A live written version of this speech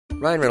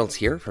Ryan Reynolds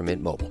here from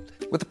Mint Mobile.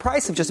 With the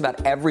price of just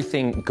about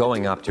everything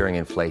going up during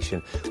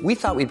inflation, we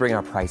thought we'd bring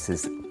our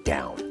prices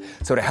down.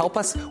 So to help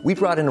us, we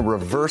brought in a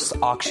reverse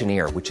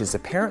auctioneer, which is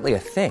apparently a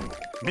thing.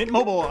 Mint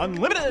Mobile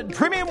Unlimited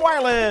Premium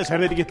Wireless. How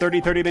to get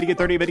 30, 30, bit to get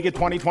 30, bit to get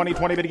 20, 20,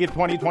 20, bit to get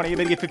 20, 20,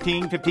 bit to get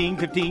 15, 15,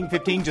 15,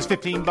 15, just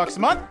 $15 a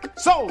month?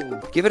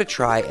 Sold! Give it a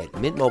try at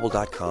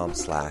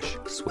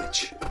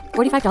mintmobile.com/switch.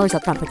 $45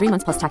 up front for 3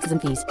 months plus taxes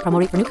and fees.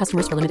 Promo rate for new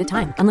customers for limited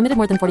time. Unlimited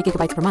more than 40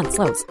 gigabytes per month.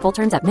 Slows full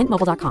terms at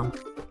mintmobile.com.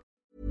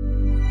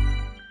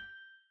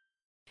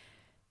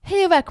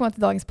 Hej och välkommen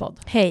till dagens podd.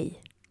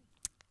 Hej.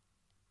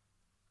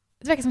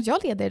 Det verkar som att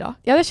jag leder idag.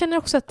 Ja, jag känner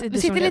också att du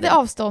sitter lite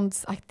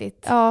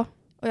avståndsaktigt. Ja.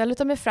 Och jag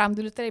lutar mig fram,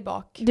 du lutar dig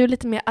bak. Du är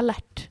lite mer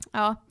alert.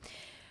 Ja.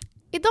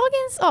 I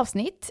dagens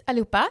avsnitt,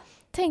 allihopa,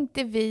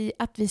 tänkte vi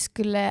att vi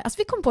skulle... Alltså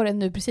vi kom på det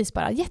nu precis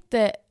bara.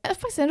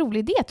 Faktiskt en rolig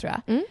idé, tror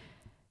jag. Mm.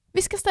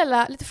 Vi ska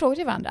ställa lite frågor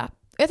till varandra.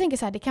 Och jag tänker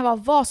så här, det kan vara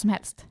vad som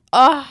helst.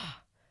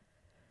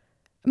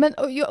 Men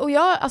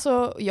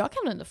jag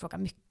kan ändå fråga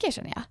mycket,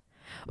 känner jag.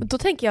 Och då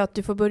tänker jag att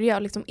du får börja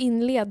liksom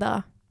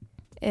inleda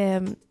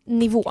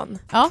nivån.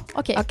 Ja,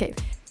 okej.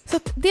 Så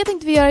det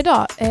tänkte vi göra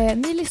idag.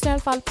 Ni lyssnar i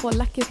alla fall på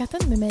Lucky och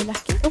katten med mig,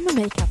 Lucky. Och med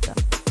mig, katten.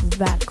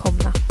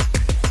 Välkomna.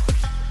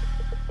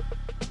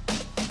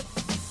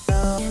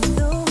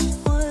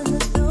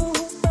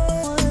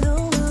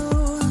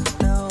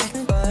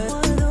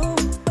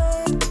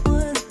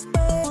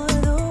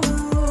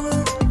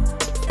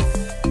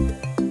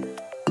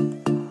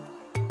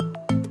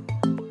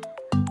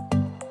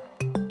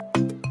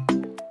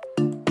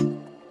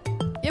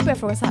 Jag börjar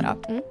fråga så här då.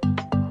 Mm.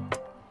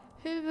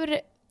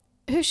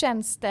 Hur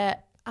känns det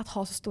att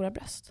ha så stora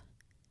bröst?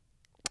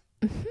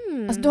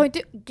 Mm. Alltså du har ju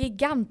inte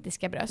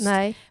gigantiska bröst.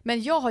 Nej.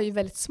 Men jag har ju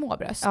väldigt små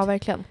bröst. Ja,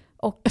 verkligen.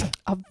 Och,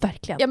 ja,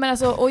 verkligen. Ja, men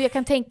alltså, och jag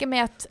kan tänka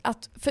mig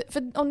att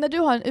för om när du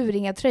har en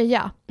urringad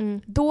tröja,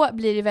 då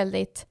blir det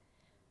väldigt...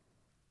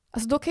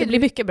 Alltså då kan det blir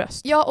mycket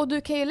bröst. Ja, och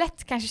du kan ju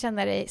lätt kanske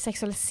känna dig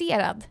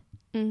sexualiserad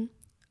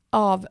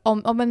av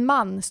om en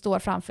man står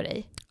framför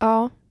dig.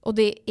 Ja. Och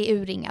det är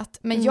urringat.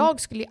 Men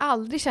jag skulle ju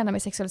aldrig känna mig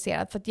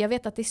sexualiserad för att jag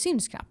vet att det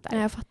syns knappt där.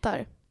 Nej, jag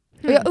fattar.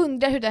 Och jag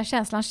undrar hur den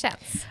känslan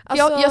känns.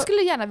 Alltså... Jag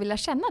skulle gärna vilja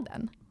känna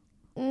den.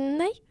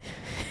 Nej.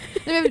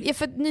 Jag är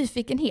för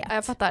nyfikenhet. Ja,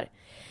 jag fattar.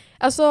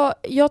 Alltså,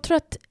 jag tror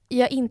att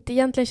jag inte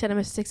egentligen känner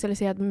mig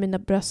sexualiserad med mina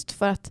bröst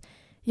för att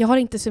jag har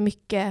inte så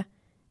mycket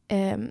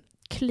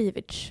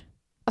cleavage.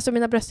 Alltså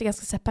mina bröst är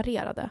ganska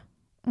separerade.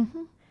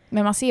 Mm-hmm.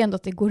 Men man ser ändå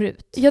att det går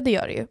ut. Ja, det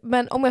gör det ju.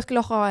 Men om jag skulle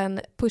ha en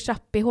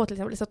push-up BH till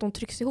exempel så att de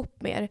trycks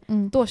ihop mer,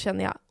 då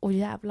känner jag,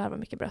 jävlar vad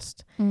mycket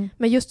bröst.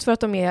 Men just för att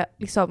de är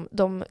liksom,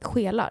 de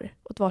skelar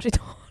åt varsitt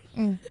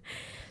håll.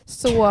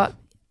 Så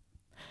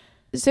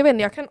jag vet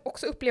inte, jag kan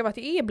också uppleva att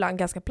det är ibland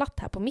ganska platt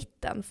här på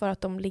mitten för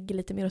att de ligger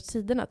lite mer åt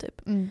sidorna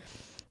typ.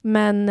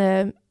 Men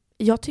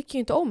jag tycker ju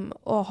inte om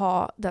att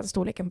ha den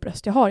storleken på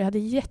bröst jag har. Jag hade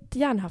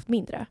jättegärna haft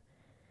mindre.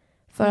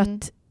 För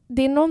att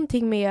det är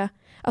någonting med...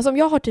 Alltså om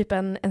jag har typ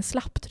en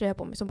slapp tröja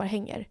på mig som bara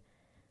hänger,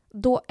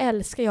 då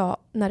älskar jag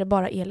när det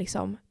bara är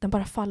liksom, den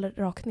bara faller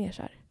rakt ner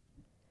så här.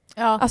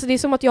 Ja. Alltså det är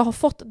som att jag har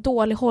fått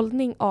dålig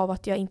hållning av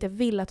att jag inte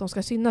vill att de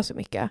ska synas så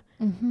mycket.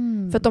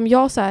 För att om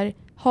jag så här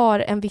har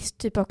en viss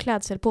typ av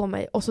klädsel på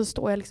mig och så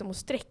står jag liksom och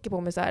sträcker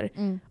på mig så här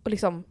och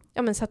liksom,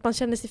 ja men så att man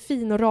känner sig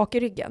fin och rak i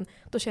ryggen,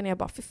 då känner jag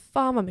bara, för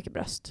fan vad mycket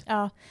bröst.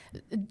 Ja.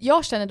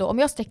 Jag känner då, om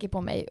jag sträcker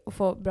på mig och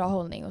får bra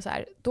hållning och så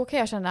här, då kan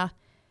jag känna,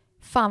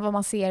 fan vad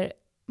man ser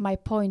my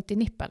pointy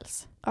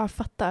nipples. Ja,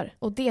 fattar.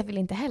 Och det vill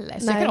inte heller.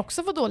 Så Nej. jag kan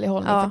också få dålig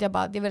hållning för att jag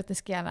bara, det vill att det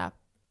ska gärna...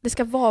 Det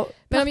ska vara...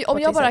 Men om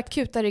jag bara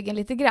kutar ryggen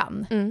lite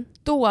grann,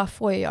 då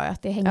får jag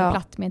att det hänger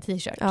platt med en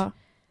t-shirt. Ja.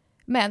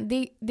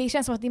 Men det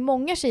känns som att det är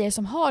många tjejer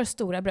som har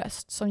stora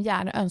bröst som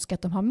gärna önskar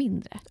att de har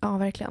mindre. Ja,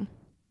 verkligen.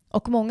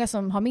 Och många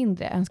som har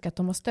mindre önskar att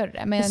de har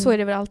större. Men så är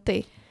det väl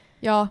alltid.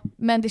 Ja,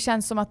 men det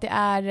känns som att det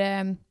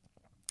är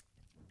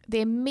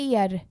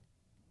mer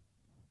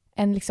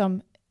än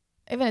liksom...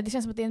 Jag vet inte, det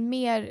känns som att det är en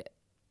mer...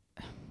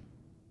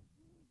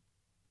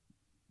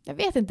 Jag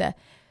vet inte.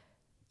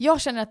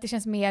 Jag känner att det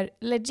känns mer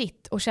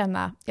legit att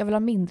känna jag vill ha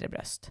mindre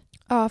bröst.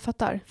 Ja, jag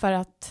fattar. För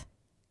att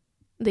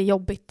det är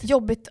jobbigt.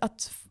 Jobbigt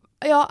att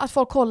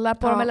folk kollar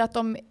på dem eller att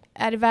de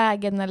är i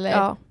vägen. Eller...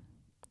 Ja.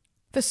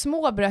 För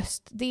små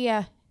bröst,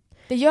 det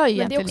gör ju egentligen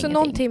men det är också ingenting.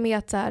 Någonting med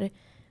att, så här,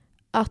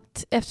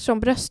 att eftersom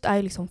bröst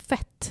är liksom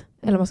fett,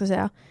 eller vad man ska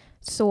säga,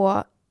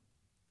 så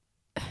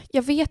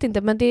jag vet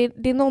inte, men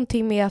det är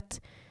någonting med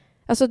att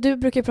alltså du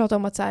brukar ju prata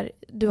om att så här,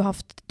 du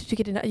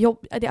tycker det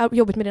är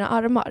jobbigt med dina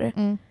armar.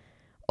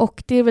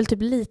 Och det är väl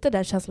typ lite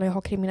där känslan jag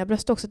har kring mina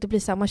bröst också. Att det blir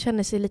så här, man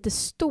känner sig lite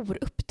stor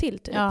upp till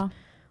typ. Ja.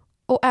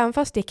 Och även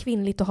fast det är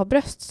kvinnligt att ha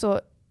bröst så,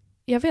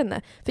 jag vet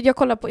inte. För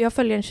jag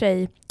följer en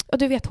tjej, och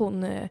du vet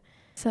hon...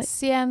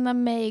 Sienna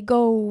May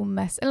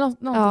Gomez, eller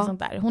någonting sånt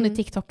där. Hon är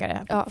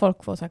TikTokare,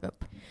 folk får söka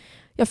upp.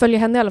 Jag följer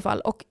henne i alla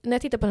fall. Och när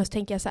jag tittar på henne så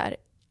tänker jag så här,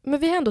 men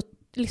vi har ändå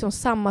liksom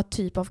samma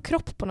typ av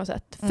kropp på något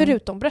sätt.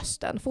 Förutom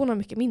brösten, för hon har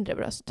mycket mindre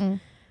bröst.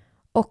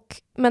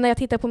 Men när jag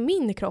tittar på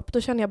min kropp,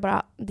 då känner jag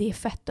bara, det är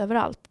fett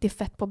överallt. Det är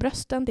fett på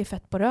brösten, det är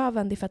fett på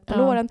röven, det är fett på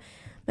låren.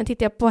 Men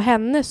tittar jag på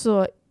henne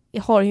så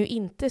har ju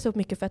inte så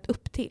mycket fett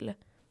upp till.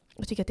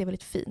 Jag tycker att det är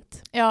väldigt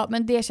fint. Ja,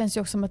 men det känns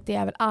ju också som att det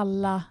är väl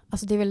alla,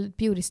 alltså det är väl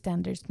beauty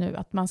standards nu,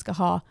 att man ska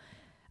ha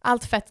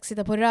allt fett ska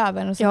sitta på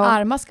röven och sen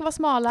armar ska vara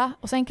smala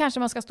och sen kanske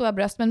man ska stå i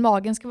bröst men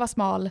magen ska vara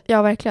smal.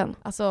 Ja, verkligen.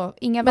 Alltså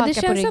inga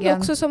valkar på ryggen. Men det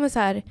känns också som en så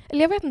här,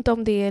 eller jag vet inte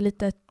om det är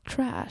lite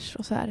trash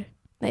och så här.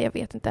 Nej, jag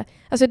vet inte.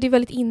 Alltså det är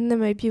väldigt inne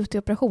med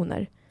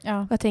beautyoperationer.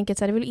 Ja. Jag tänker att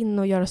så här, det är väl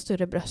inne att göra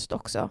större bröst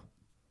också.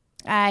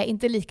 Nej,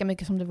 inte lika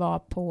mycket som det var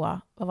på,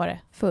 vad var det?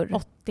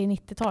 Förr.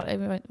 80-90-talet,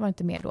 var det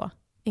inte mer då?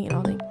 Ingen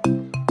aning.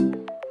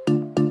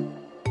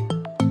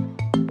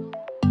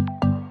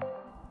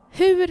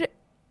 Hur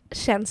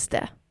känns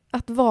det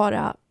att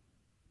vara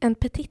en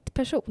petit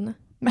person?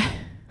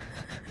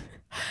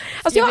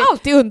 Alltså jag har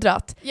alltid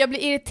undrat. Jag blir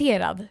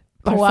irriterad.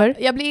 Varför?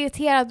 Jag blir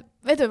irriterad.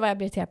 Vet du vad jag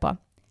blir irriterad på?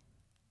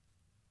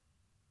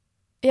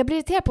 Jag blir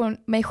irriterad på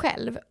mig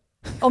själv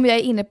om jag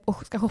är inne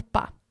och ska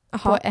shoppa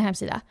på en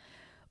hemsida.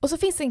 Och så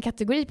finns det en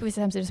kategori på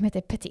vissa hemsidor som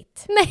heter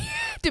petit. Nej,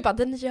 du bara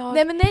den jag.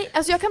 Nej men nej,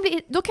 alltså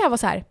då kan jag vara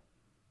så här.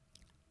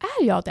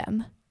 Är jag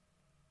den?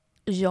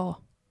 Ja.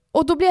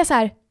 Och då blir jag så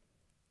här.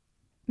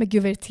 Men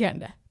gud vad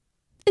irriterande.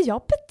 Är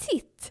jag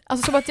petit?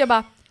 Alltså som att jag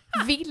bara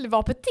vill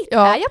vara petit.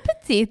 Ja. Är jag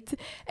petit?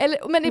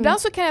 Men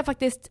ibland så kan jag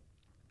faktiskt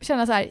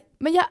känna så här.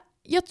 Men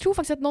jag tror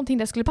faktiskt att någonting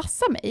där skulle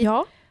passa mig.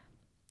 Ja.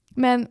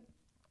 Men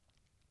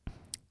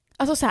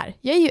alltså så här.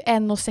 Jag är ju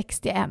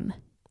 1,61.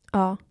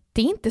 Ja.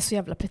 Det är inte så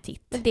jävla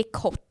petit. Men det är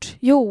kort.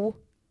 Jo,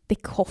 det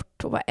är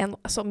kort. Och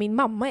alltså min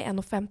mamma är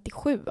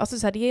 1,57. Alltså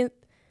så här, det är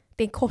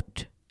en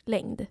kort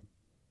längd.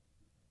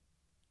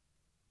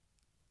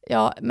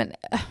 Ja, men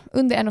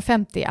under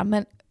 1,50 ja.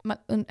 Men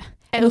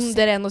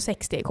under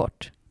 1,60 är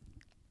kort.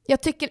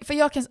 Jag tycker, för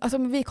jag kan, alltså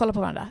om vi kollar på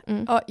varandra.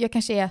 Ja, jag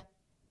kanske är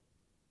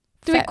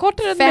du är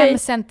kortare än 5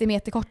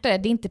 centimeter kortare.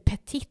 Det är inte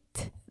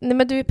petit. Nej,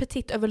 men du är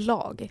petit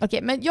överlag.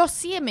 Okej, men jag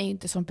ser mig ju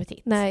inte som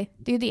petit. Nej.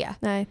 Det är ju det.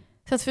 Nej.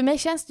 Så att för mig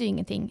känns det ju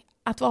ingenting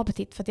att vara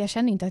petit för att jag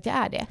känner inte att jag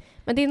är det.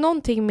 Men det är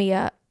någonting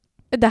med,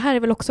 det här är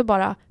väl också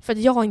bara för att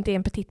jag inte är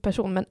en petit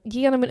person, men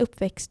genom min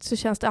uppväxt så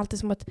känns det alltid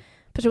som att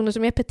personer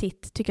som är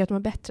petit tycker att de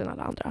är bättre än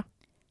alla andra.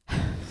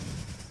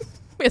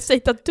 Jag säger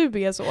inte att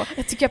du är så.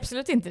 Jag tycker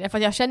absolut inte det, för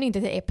jag känner inte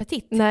att jag är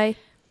petit. Nej.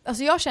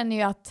 Alltså jag känner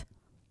ju att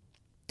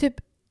typ,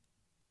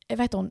 jag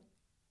vet hon,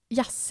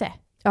 Jasse.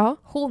 Ja.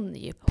 Hon är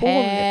ju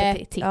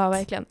petit. Ja,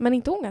 verkligen. Men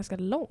inte hon ganska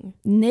lång?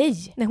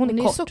 Nej, hon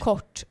är kort. Så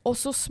kort och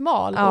så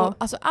smal. Ja. Och,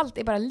 alltså allt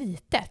är bara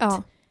litet.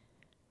 Ja.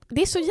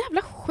 Det är så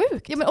jävla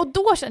sjukt. Ja, men, och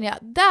då känner jag,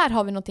 där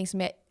har vi någonting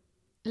som är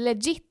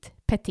legit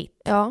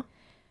petit. Ja.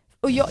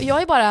 Och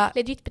jag är bara...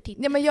 legit petit.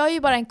 Ja, men jag är ju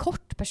bara en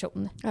kort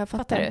person. Jag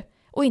fattar du?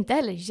 Och inte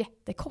heller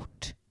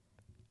jättekort.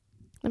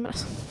 Nej, men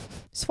alltså,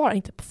 svara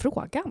inte på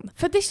frågan.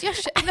 För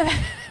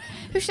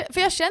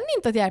jag känner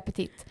inte att jag är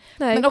petit.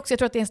 Nej. Men också jag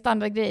tror att det är en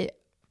standardgrej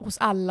hos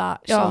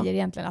alla tjejer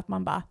egentligen att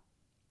man bara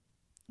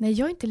nej,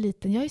 jag är inte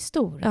liten, jag är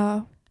stor.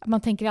 Ja.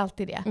 Man tänker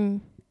alltid det.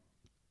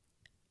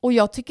 Och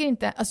jag tycker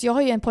inte, alltså jag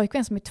har ju en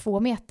pojkvän som är 2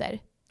 meter.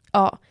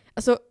 Ja,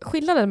 alltså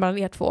skillnaden mellan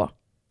er två,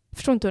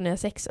 förstår inte hur ni är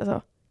 6,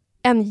 alltså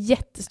en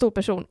jättestor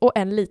person och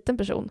en liten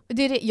person.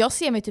 Det är det, jag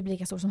ser mig typ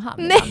lika stor som han.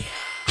 Nej.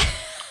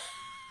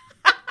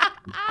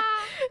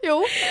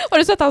 Jo. Har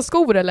du sett hans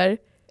skor eller?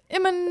 Ja,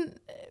 men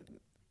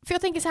för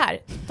jag tänker så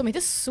här, de är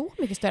inte så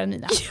mycket större än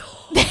mina.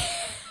 Nej!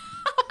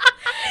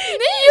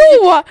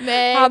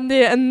 Nej. Han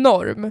är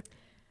enorm.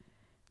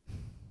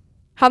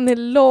 Han är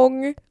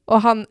lång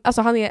och han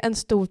är en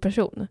stor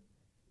person.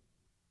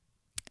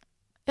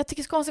 Jag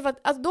tycker det är konstigt för att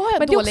alltså, då har jag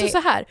men dålig... det är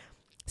också så här.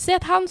 Säg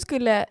att han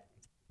skulle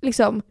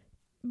liksom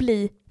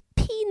bli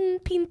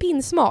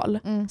pin smal.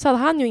 Så hade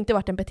han ju inte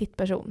varit en petit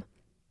person.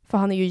 För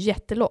han är ju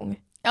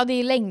jättelång. Ja, det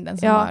är längden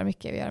som har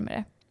mycket att göra med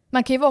det.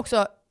 Man kan ju vara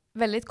också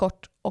väldigt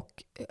kort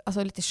och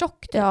alltså lite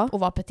tjock typ, och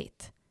vara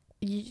petit.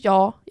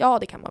 Ja,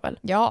 det kan man väl.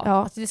 Ja.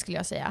 Alltså det skulle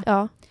jag säga.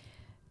 Ja.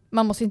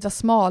 Man måste inte vara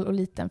smal och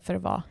liten för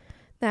att vara...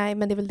 Nej,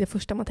 men det är väl det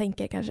första man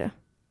tänker kanske.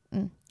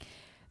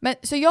 Men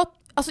så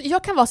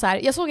jag kan vara så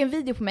här. Jag såg en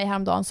video på mig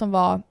häromdagen som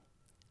var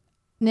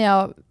när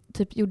jag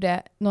typ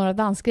gjorde några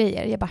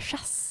dansgrejer. Jag bara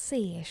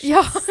chassi.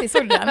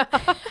 Såg du den?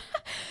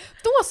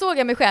 Då såg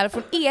jag mig själv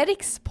från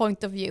Eriks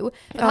point of view.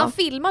 För han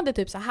filmade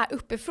typ så här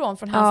uppifrån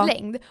från hans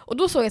längd. Och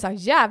då såg jag så här,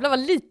 jävlar vad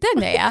liten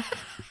jag är.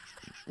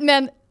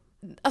 Men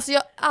alltså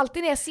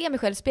alltid när jag ser mig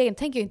själv i spegeln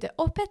tänker jag inte,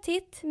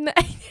 petit.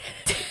 Nej.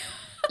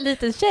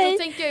 Liten tjej. Då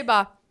tänker jag ju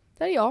bara,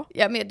 där är jag.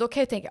 Ja, men då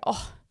kan jag tänka,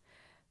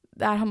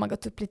 där har man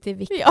gått upp lite i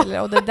vikt.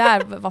 Och det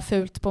där var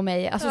fult på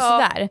mig. Alltså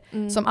sådär.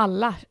 Som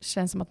alla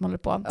känns som att man håller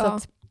på.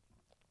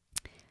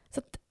 Så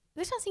att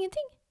det känns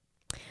ingenting.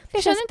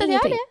 Jag känner inte att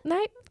jag är det.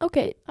 Nej,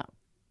 okej. Ja.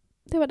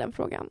 Det var den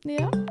frågan.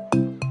 Ja.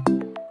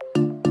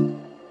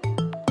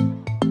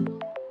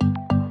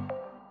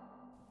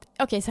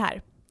 Okej, så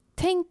här.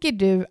 Tänker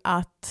du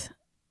att...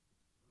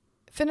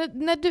 För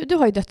när du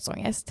har ju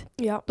dödsångest.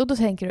 Ja. Då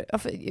tänker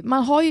du...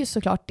 Man har ju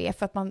såklart det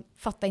för att man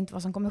fattar inte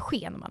vad som kommer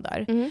ske när man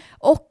dör.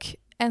 Och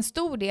en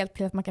stor del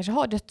till att man kanske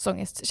har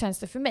dödsångest, känns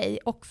det för mig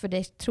och för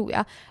dig tror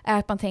jag, är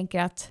att man tänker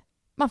att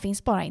man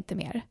finns bara inte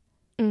mer.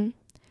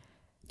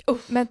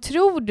 Men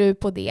tror du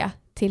på det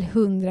till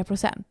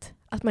 100%.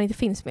 Att man inte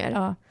finns mer.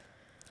 Ja.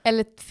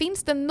 Eller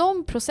finns det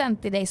någon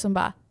procent i dig som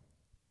bara,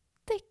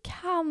 det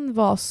kan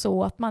vara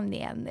så att man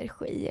är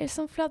energier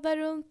som fladdrar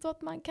runt och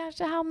att man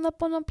kanske hamnar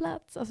på någon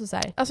plats. Alltså så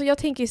här. Alltså jag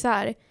tänker så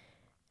här.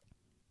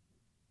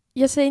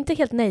 Jag säger inte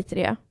helt nej till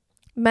det.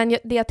 Men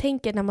det jag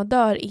tänker när man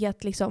dör är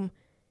att liksom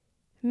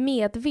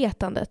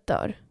medvetandet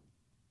dör.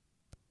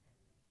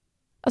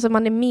 Alltså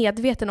man är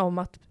medveten om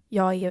att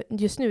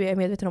just nu är jag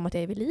medveten om att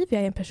jag är vid liv.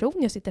 Jag är en person,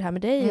 jag sitter här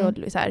med dig.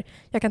 Och så här,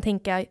 jag kan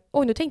tänka,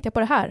 nu tänkte jag på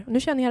det här. Nu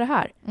känner jag det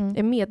här. Jag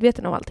är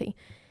medveten om allting.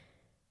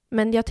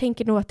 Men jag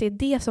tänker nog att det är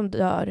det som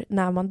dör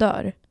när man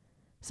dör.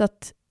 Så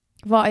att,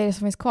 vad är det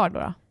som finns kvar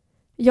då?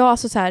 Ja,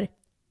 alltså så här,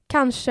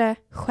 kanske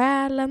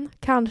själen,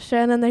 kanske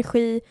en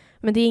energi.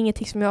 Men det är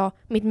ingenting som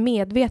mitt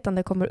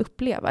medvetande kommer att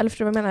uppleva. Eller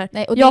förstår du vad jag menar?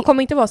 Nej, och jag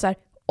kommer inte vara så här,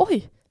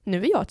 oj,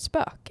 nu är jag ett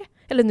spöke.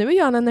 Eller nu är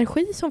jag en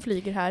energi som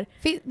flyger här.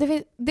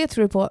 Det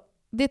tror du på.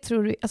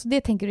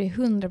 Det tänker du är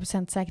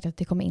 100% säkert att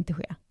det kommer inte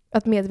ske.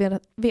 Att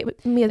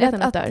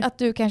medvetandet dör. Att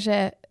du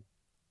kanske,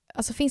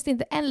 alltså finns det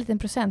inte en liten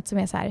procent som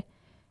är så här,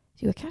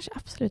 jo, jag kanske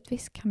absolut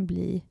visst kan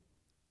bli,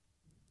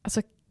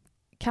 alltså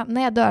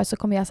när jag dör så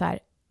kommer jag så här,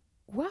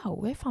 wow,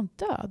 jag är fan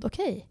död,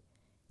 okej.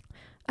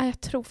 Nej,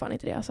 jag tror fan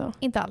inte det alltså.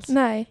 Inte alls?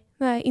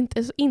 Nej,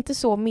 inte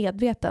så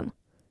medveten.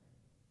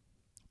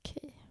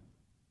 Okej.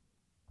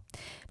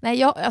 Nej,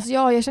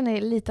 jag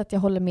känner lite att jag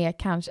håller med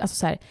kanske. Alltså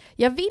så här,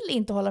 jag vill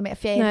inte hålla med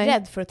för jag är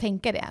rädd för att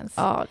tänka det ens.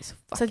 Ja,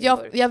 det så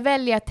att jag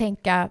väljer att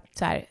tänka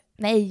så här,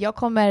 nej, jag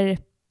kommer...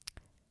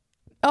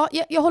 Ja,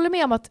 jag håller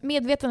med om att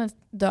medvetandet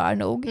dör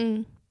nog.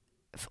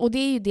 Och det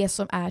är ju det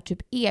som är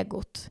typ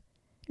egot.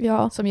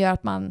 Ja. Som gör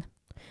att man...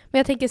 Men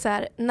jag tänker så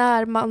här,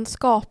 när man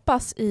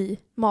skapas i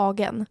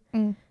magen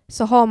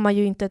så har man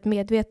ju inte ett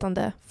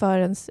medvetande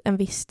förrän en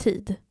viss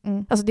tid.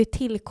 Alltså det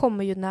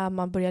tillkommer ju när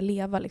man börjar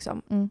leva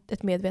liksom,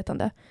 ett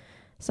medvetande.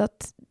 Så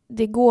att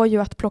det går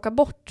ju att plocka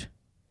bort.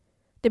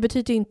 Det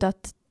betyder ju inte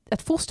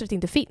att fostret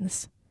inte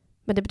finns.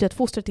 Men det betyder att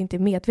fostret inte är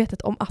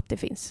medvetet om att det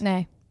finns.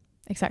 Nej,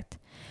 exakt.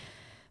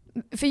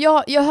 För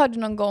jag hörde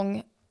någon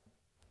gång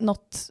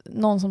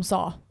någon som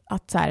sa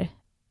att så här,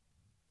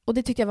 och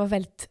det tyckte jag var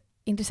väldigt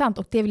intressant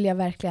och det vill jag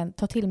verkligen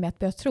ta till mig att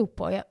börja tro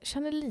på. Jag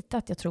känner lite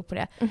att jag tror på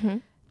det.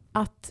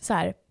 Att så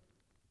här,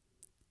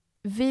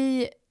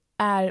 vi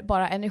är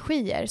bara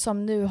energier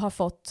som nu har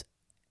fått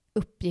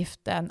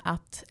uppgiften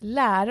att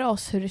lära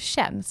oss hur det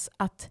känns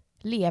att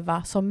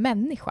leva som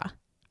människa.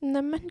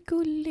 Nej men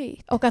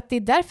gulligt. Och att det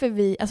är därför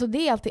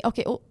det är alltid,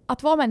 okej, och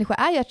att vara människa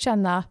är ju att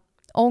känna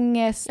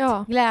ångest,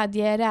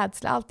 glädje,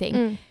 rädsla,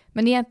 allting.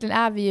 Men egentligen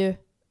är vi ju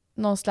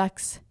någon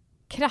slags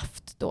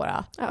kraft då.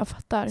 Jag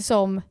fattar.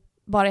 Som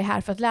bara är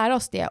här för att lära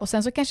oss det. Och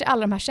sen så kanske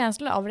alla de här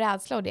känslorna av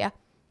rädsla och det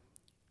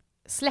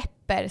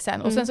släpper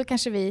sen. Och sen så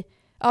kanske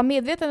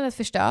medvetandet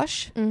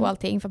förstörs och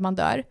allting för att man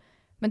dör.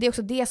 Men det är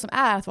också det som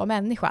är att vara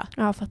människa.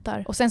 Jag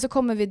fattar. Och sen så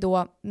kommer vi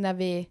då, när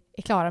vi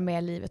är klara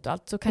med livet och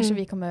allt, så kanske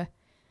vi kommer,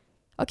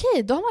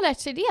 okej, då har man lärt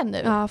sig det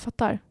nu. Ja, jag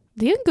fattar.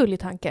 Det är en gullig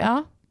tanke.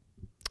 Ja.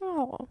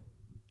 Ja.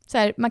 Så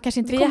här, man kanske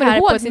inte vi kommer är här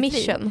ihåg på ett sitt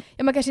mission. liv.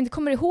 Ja, man kanske inte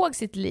kommer ihåg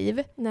sitt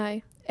liv.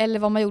 Nej. Eller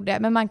vad man gjorde.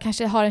 Men man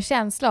kanske har en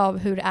känsla av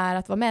hur det är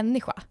att vara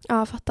människa. Ja,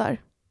 jag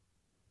fattar.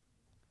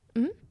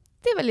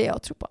 Det är väl det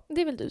jag tror på.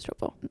 Det vill du tro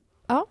på.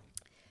 Ja.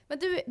 Men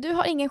du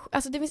har ingen...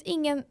 Alltså det finns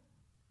ingen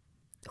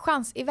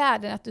chans i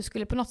världen att du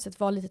skulle på något sätt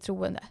vara lite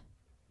troende.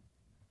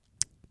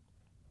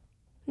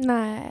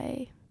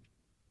 Nej.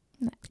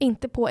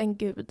 Inte på en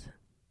gud.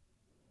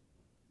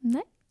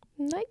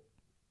 Nej.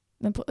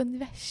 Men på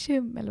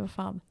universum eller vad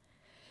fan.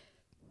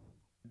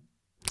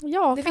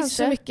 Ja, det kanske. Finns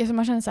så mycket som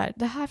man känner så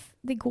här,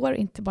 det går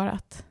inte bara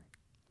att...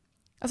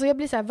 Alltså jag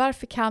blir så här,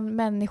 varför kan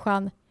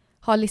människan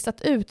ha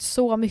listat ut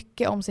så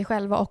mycket om sig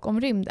själva och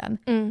om rymden?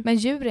 Men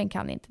djuren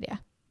kan inte det.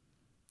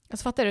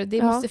 Alltså fattar du?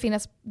 Det måste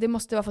finnas, det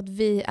måste vara för att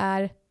vi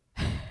är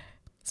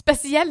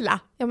speciella.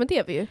 Ja, men det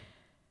är vi ju.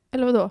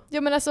 Eller vadå?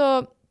 Ja, men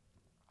alltså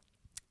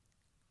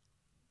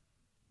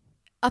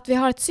att vi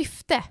har ett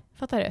syfte,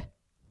 fattar du?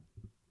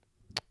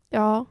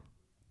 Ja.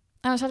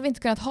 Annars hade vi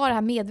inte kunnat ha det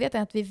här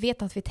medvetandet att vi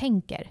vet att vi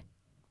tänker.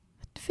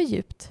 Det är för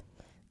djupt.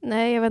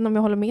 Nej, jag vet inte om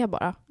jag håller med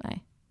bara.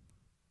 Nej.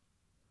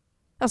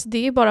 Alltså det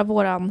är ju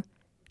bara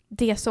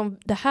det som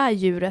det här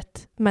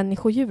djuret,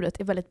 människodjuret,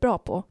 är väldigt bra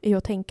på är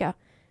att tänka.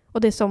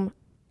 Och det som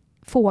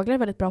fåglar är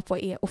väldigt bra på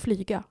är att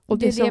flyga. Och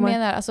det är det jag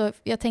menar. Alltså,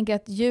 jag tänker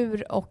att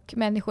djur och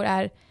människor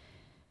är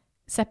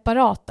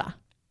separata.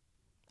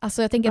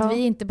 Alltså jag tänker att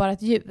vi är inte bara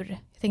ett djur.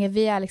 Jag tänker att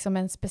vi är liksom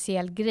en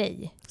speciell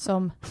grej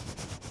som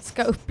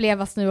ska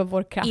upplevas nu av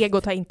vår kraft.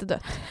 Egot har inte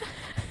dött.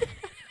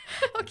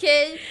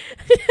 Okej.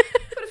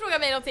 Får du fråga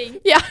mig någonting?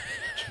 Ja.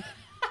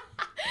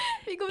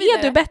 Vi går vidare.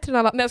 Är du bättre än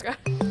alla? Nej, jag ska.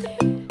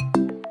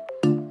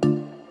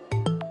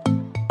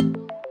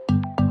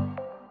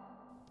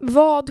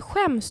 Vad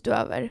skäms du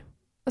över?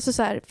 Alltså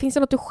så här, finns det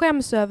något du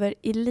skäms över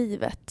i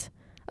livet?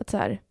 Att så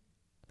här,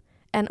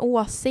 en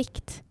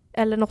åsikt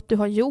eller något du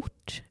har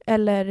gjort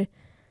eller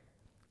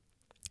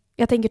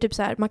jag tänker typ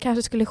så här, man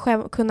kanske skulle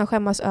kunna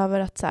skämmas över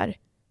att så här,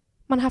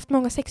 man har haft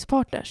många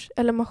sexpartners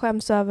eller man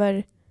skäms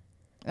över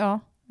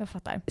jag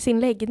fattar. Sin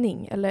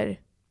läggning eller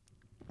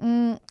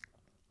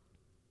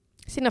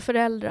Sina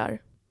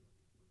föräldrar.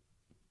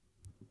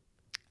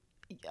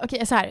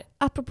 Okej, så här.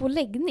 Apropå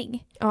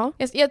läggning. Ja.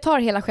 Jag tar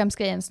hela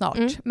skämsgrejen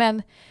snart.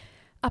 Men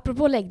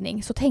apropå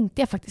läggning så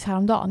tänkte jag faktiskt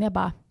häromdagen. Jag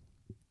bara,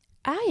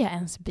 är jag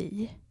ens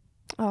bi?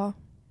 Ja.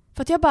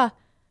 För att jag bara...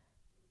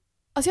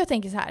 Alltså jag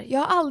tänker så här. Jag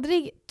har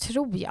aldrig,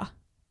 tror jag...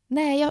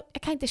 Nej, jag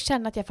kan inte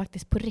känna att jag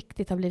faktiskt på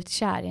riktigt har blivit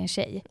kär i en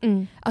tjej.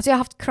 Alltså jag har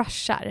haft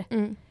crushar.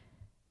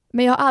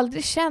 Men jag har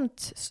aldrig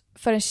känt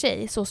för en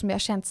tjej så som jag har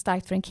känt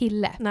starkt för en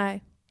kille.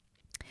 Nej.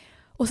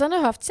 Och sen har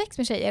jag haft sex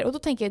med tjejer och då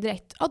tänker jag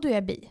direkt, ja då är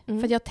jag bi.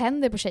 För att jag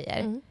tänder på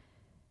tjejer.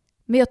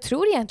 Men jag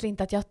tror egentligen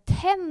inte att jag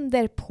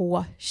tänder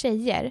på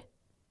tjejer.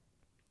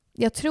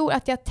 Jag tror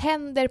att jag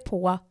tänder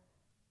på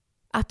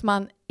att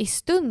man i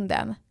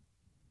stunden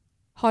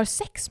har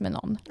sex med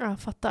någon. Ja,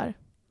 fattar.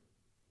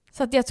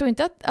 Så att jag tror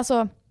inte att,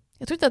 alltså,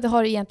 jag tror inte att det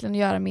har egentligen att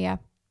göra med...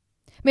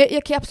 Men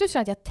jag kan absolut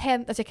känna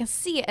att jag kan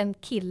se en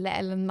kille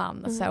eller en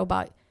man så här, och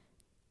bara...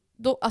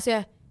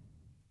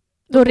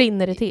 Då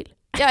rinner det till.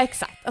 Ja,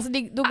 exakt. Alltså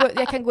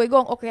jag kan gå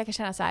igång och jag kan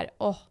känna så här,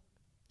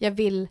 jag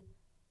vill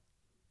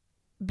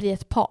bli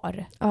ett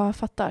par. Ja, jag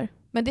fattar.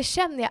 Men det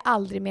känner jag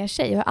aldrig med en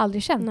tjej. Jag har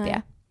aldrig känt Nej.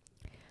 det.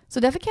 Så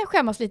därför kan jag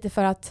skämmas lite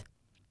för att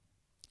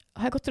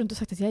har jag gått runt och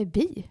sagt att jag är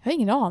bi? Jag har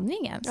ingen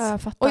aning ens. Ja,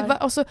 jag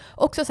fattar. Och så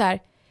också så här,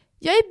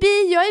 jag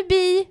är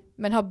bi,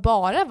 men har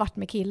bara varit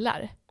med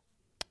killar.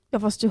 Ja,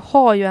 fast du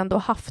har ju ändå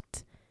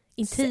haft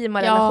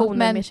intima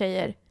relationer med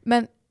tjejer.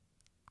 Men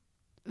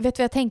vet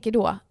du vad jag tänker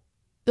då?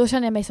 Då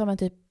känner jag mig som en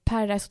typ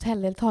Paradise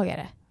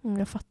Hotel-deltagare.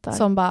 Jag fattar.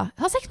 Som bara,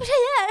 har sex med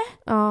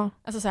tjejer! Ja.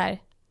 Alltså så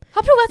här,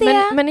 har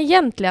provat det! Men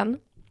egentligen,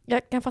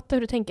 jag kan fatta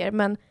hur du tänker,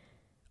 men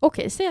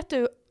okej, säg att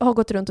du har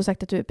gått runt och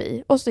sagt att du är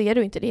bi, och så är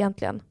du inte det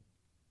egentligen.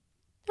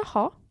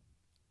 Jaha.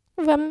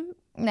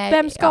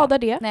 Vem skadar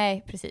det?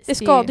 Nej, precis. Det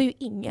skadar ju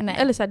ingen. Nej.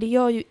 Eller så här, det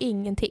gör ju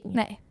ingenting.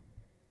 Nej.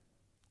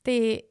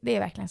 Det är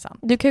verkligen sant.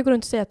 Du kan ju gå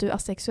runt och säga att du är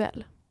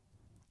asexuell.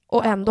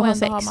 Och ändå ha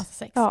sex. Ha massa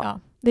sex. Ja. Ja.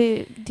 Det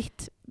är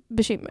ditt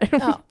bekymmer.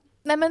 Ja.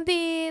 Nej, men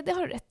det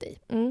har du rätt i.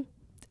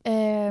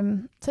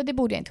 Så det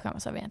borde jag inte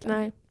skämmas över egentligen.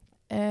 Nej.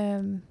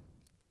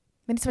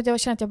 Men det är som att jag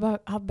känner att jag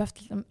har behövt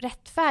liksom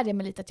rättfärdiga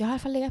mig lite. Att jag har i alla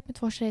fall legat med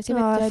 2 tjejer, så jag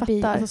vet att jag är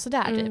bi. Alltså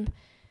sådär typ.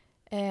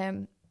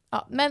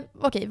 Ja, men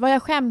okej, vad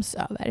jag skäms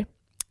över.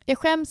 Jag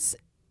skäms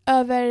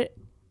över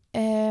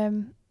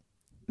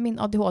min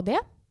ADHD.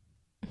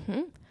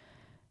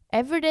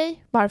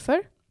 Everyday.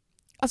 Varför?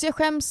 Alltså jag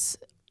skäms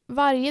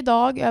varje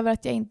dag över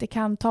att jag inte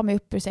kan ta mig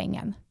upp ur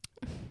sängen.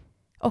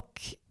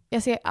 Och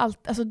jag ser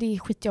allt, alltså det är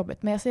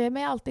skitjobbigt, men jag ser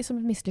mig alltid som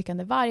ett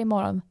misslyckande varje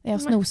morgon när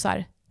jag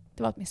snosar.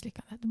 Det var ett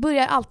misslyckande. Det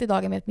börjar alltid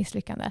dagen med ett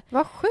misslyckande.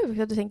 Vad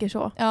sjukt att du tänker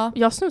så. Ja.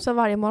 Jag snusar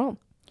varje morgon.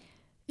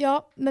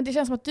 Ja, men det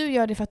känns som att du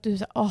gör det för att du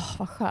säger,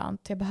 vad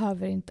skönt, jag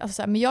behöver inte. Alltså,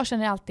 så här, men jag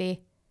känner alltid,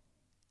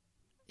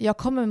 jag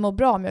kommer må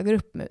bra om jag går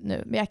upp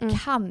nu, men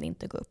jag kan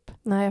inte gå upp.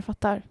 Nej, jag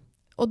fattar.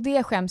 Och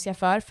det skäms jag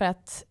för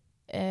att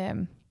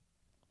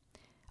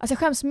alltså jag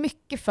skäms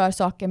mycket för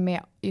saker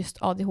med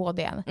just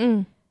ADHD.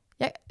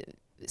 Jag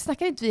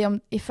snackade inte vi om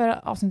i förra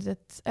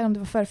avsnittet, eller om det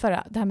var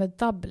förra, det här med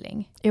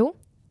doubling. Jo.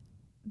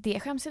 Det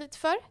skäms jag lite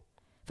för.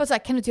 För att så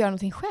här, kan du inte göra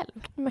någonting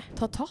själv?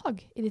 Ta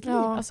tag i ditt liv.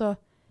 Alltså,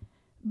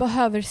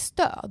 behöver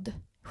stöd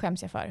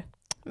skäms jag för.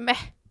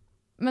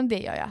 Men det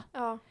gör jag.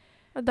 Ja.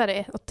 Det där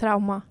är ett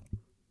trauma.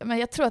 Men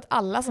jag tror att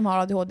alla som har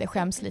ADHD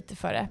skäms lite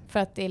för det. För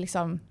att det är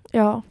liksom...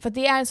 Ja. För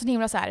det är en sån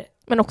himla så här...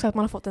 Men också att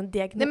man har fått en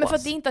diagnos. Nej, men för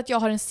att det är inte att jag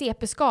har en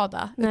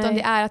CP-skada. Nej. Utan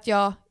det är att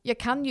jag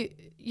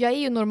är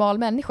ju en normal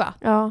människa.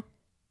 Ja.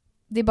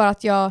 Det är bara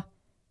att jag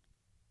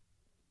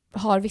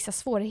har vissa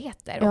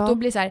svårigheter. Ja. Och då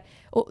blir det så här...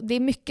 Och det är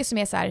mycket som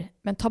är så här...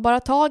 Men ta bara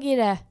tag i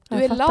det. Du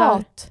Jag är fattar.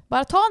 lat.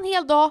 Bara ta en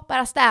hel dag.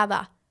 Bara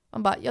städa.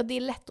 Man bara, det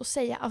är lätt att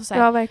säga. Alltså så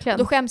här, Ja, verkligen.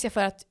 då skäms jag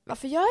för att,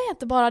 varför gör jag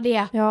inte bara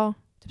det? Ja.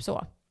 Typ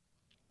så.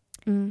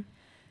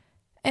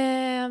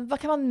 Vad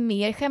kan man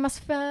mer skämmas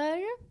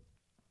för?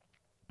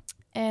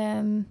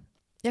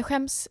 Jag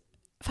skäms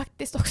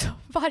faktiskt också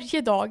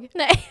varje dag.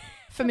 Nej.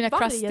 För mina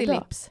Varje crusty dag?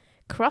 lips.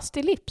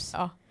 Crusty lips?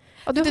 Ja.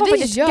 Och du Det har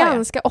faktiskt gör jag.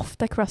 ganska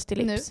ofta crusty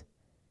lips. Nu?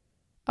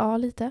 Ja,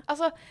 lite.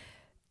 Alltså,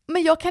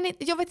 men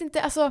jag vet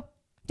inte, alltså...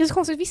 Det är så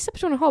konstigt, vissa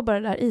personer har bara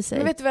det där i sig.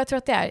 Men vet du vad jag tror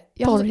att det är?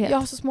 Jag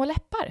har så små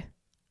läppar.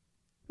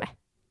 Nej.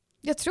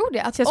 Jag tror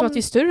det. Det känns som att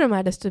ju större de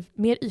är, desto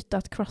mer yta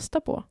att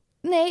crusta på.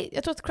 Nej,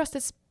 jag tror att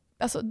crusted...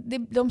 Alltså,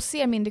 de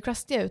ser mindre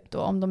crustiga ut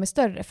då om de är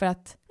större. För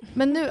att,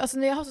 men nu, alltså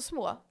när jag har så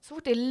små, så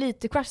fort det är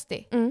lite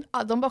crusty,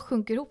 de bara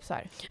sjunker ihop så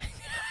här.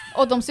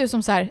 Och de ser ut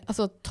som så här,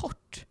 alltså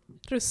torrt.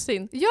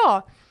 Russin.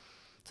 Ja!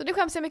 Så det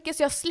skäms jag mycket,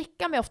 så jag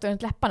slickar mig ofta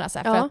runt läpparna så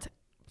här, för att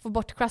få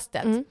bort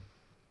crustet.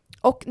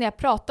 Och när jag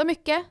pratar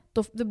mycket,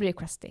 då blir det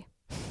crusty.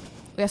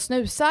 Och jag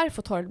snusar,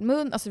 får torr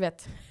mun, alltså du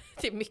vet.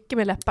 Det är mycket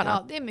med läpparna.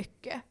 Ja, det är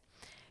mycket.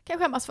 Kan jag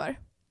skämmas för.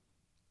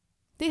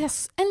 Det är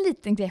en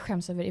liten grej jag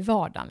skäms över i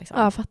vardagen. Liksom.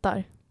 Ja, jag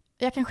fattar.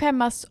 Jag kan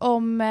skämmas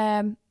om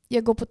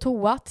jag går på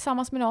toa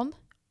tillsammans med någon.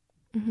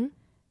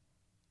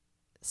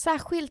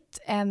 Särskilt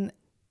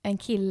en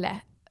kille,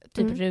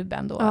 typ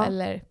Ruben då,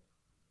 eller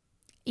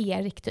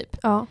Erik typ.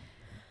 Ja.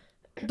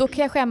 Då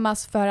kan jag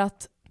skämmas för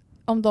att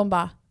om de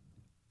bara,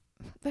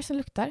 vad är det som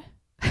luktar?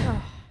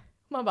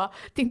 Man bara,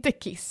 det är inte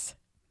kiss.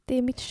 Det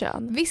är mitt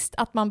kön. Visst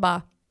att man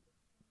bara,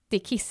 det är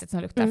kisset som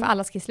luktar, för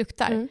allas kiss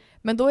luktar.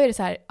 Men då är det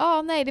så här,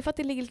 nej, det är för att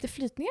det ligger lite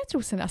flytningar i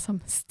trosorna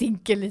som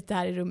stinker lite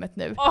här i rummet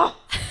nu.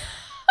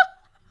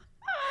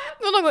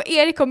 Någon gång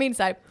Erik kom in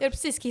så här, jag hade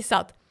precis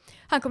kissat.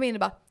 Han kom in och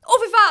bara, åh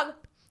för fan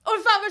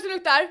vad det som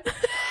luktar.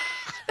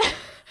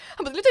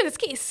 Han bara, det luktar inte ens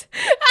kiss.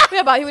 Och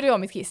jag bara, jo det var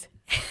mitt kiss.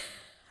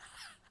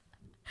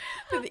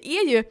 Det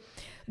är ju,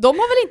 de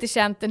har väl inte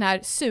känt den här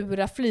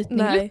sura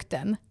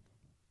flytninglukten.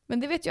 Men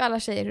det vet ju alla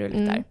tjejer hur det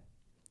luktar.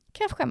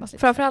 Kan jag skämmas lite.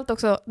 Framförallt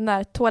också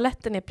när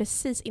toaletten är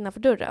precis innanför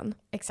dörren.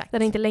 Exakt.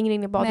 Den är inte längre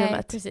in i badrummet.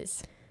 Nej,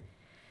 precis.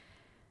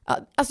 Ja,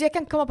 alltså jag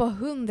kan komma på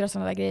 100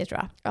 sådana där grejer tror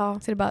jag. Ja.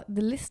 Så det är bara,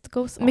 the list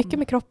goes on. Mycket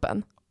med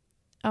kroppen.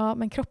 Ja,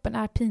 men kroppen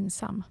är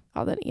pinsam.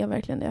 Ja, den är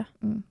verkligen det.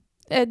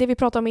 Det vi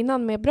pratade om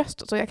innan med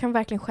bröst, så jag kan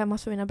verkligen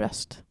skämmas för mina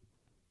bröst.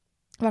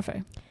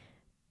 Varför?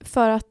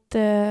 För att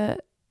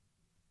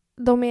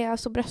de är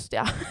så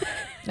bröstiga.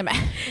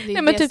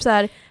 Nej men typ så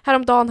här,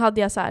 häromdagen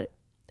hade jag så här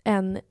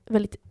en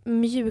väldigt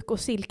mjuk och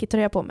silkig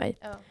tröja på mig.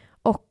 Ja.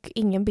 Och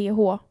ingen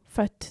BH.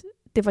 För att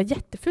det var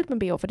jättefult med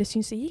BH, för det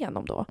syns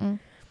igenom då.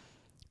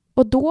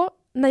 Och då,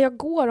 när jag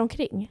går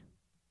omkring,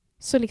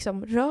 så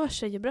liksom rör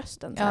sig ju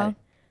brösten så här.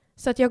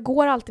 Så att jag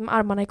går alltid med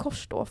armarna i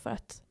kors då för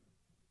att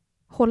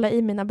hålla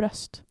i mina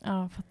bröst.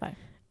 Ja, fattar.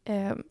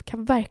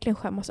 Kan verkligen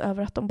skämmas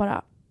över att de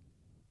bara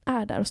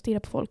är där och stirrar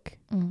på folk.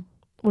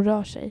 Och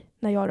rör sig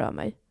när jag rör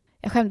mig.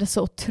 Jag skämdes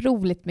så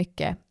otroligt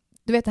mycket.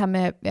 Du vet det här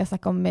med, jag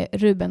snackade om med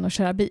Ruben och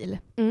köra bil.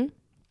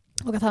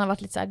 Och att han har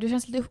varit lite så här, du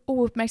känns lite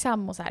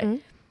ouppmärksam och så här.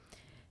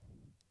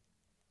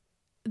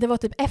 Det var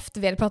typ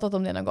efter vi hade pratat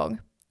om det någon gång.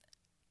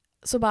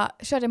 Så bara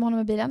körde jag med honom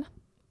i bilen.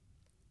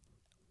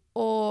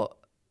 Och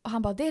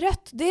han bara, det är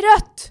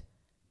rött!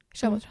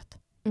 Kör mot rött.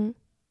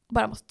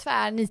 Bara måste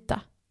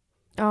tvärnita.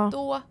 Ja.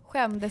 Då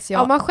skämdes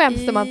jag. Ja, man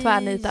skäms när man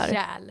tvärnitar.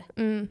 Ihjäl.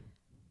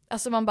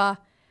 Alltså man bara,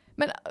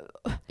 men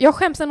jag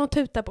skäms när någon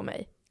tutar på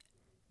mig.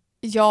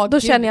 Ja, då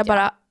känner jag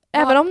bara,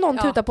 även om någon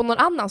ja. tutar på någon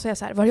annan, så är jag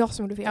så här, var det jag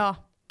som gjorde fel? Ja,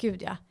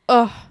 gud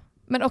ja.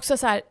 Men också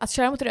så här, att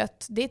köra mot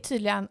rött, det är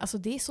tydligen, alltså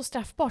det är så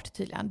straffbart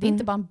tydligen. Det är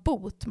inte bara en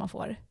bot man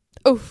får.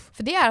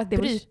 För det är att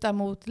bryta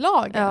mot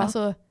lagen. Ja.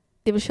 Alltså,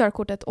 det vill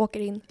körkortet åker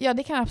in. Ja,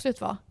 det kan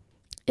absolut vara.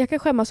 Jag kan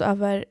skämmas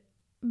över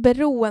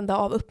beroende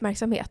av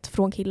uppmärksamhet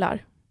från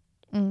killar.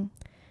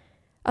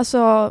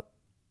 Alltså,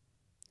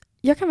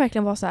 jag kan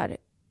verkligen vara så här,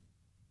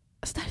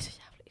 alltså det här är så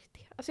jävla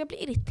irriterande. Alltså jag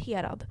blir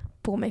irriterad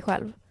på mig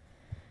själv.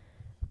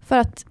 För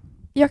att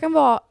jag kan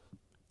vara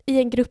i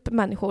en grupp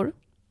människor.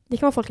 Det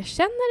kan vara folk jag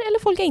känner eller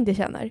folk jag inte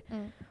känner.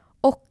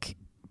 Och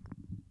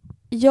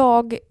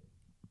jag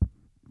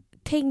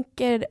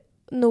tänker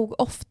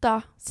nog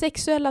ofta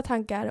sexuella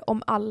tankar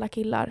om alla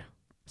killar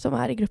som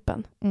är i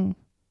gruppen.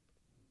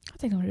 Jag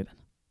tänkte om Ruben.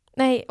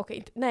 Nej, okej,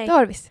 inte. Nej. Det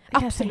har du visst.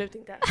 Absolut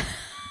inte.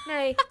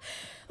 Nej.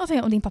 Jag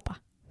tänkte om din pappa.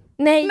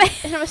 Nej,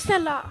 men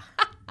snälla.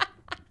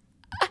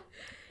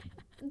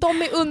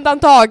 De är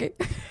undantag.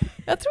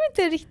 Jag tror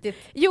inte riktigt.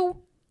 Jo.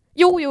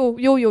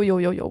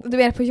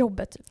 Du är på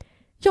jobbet typ.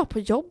 Ja, på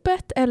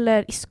jobbet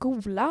eller i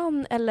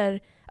skolan eller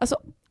alltså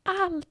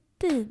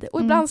alltid.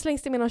 Och ibland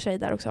slängs det med någon tjej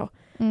där också.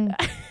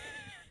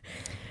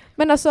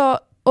 Men alltså,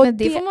 och men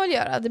det får man väl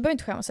göra. Det behöver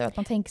inte skämmas över att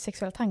man tänker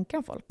sexuella tankar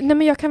om folk. Nej,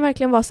 men jag kan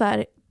verkligen vara så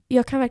här.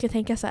 Jag kan verkligen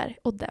tänka så här,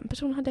 och den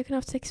personen hade jag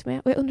kunnat ha sex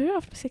med. Och jag undrar hur jag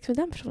har haft sex med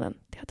den personen.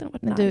 Det hade nog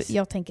varit men nice. Du,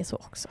 jag tänker så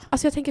också.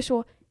 Alltså jag tänker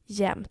så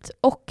jämt.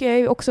 Och jag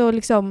är också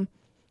liksom,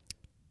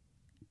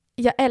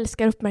 jag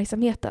älskar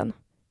uppmärksamheten.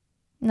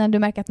 När du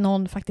märker att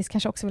någon faktiskt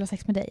kanske också vill ha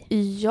sex med dig.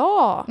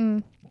 Ja.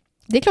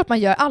 Det är klart man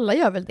gör. Alla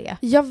gör väl det.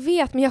 Jag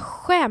vet, men jag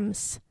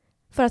skäms.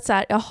 För att så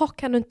här, jaha,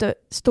 kan du inte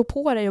stå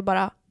på dig och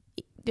bara,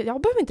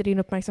 jag behöver inte din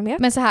uppmärksamhet.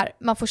 Men så här,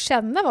 man får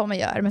känna vad man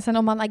gör. Men sen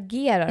om man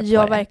agerar på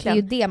det, verkligen. det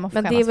är ju det man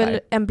får men skämmas det är väl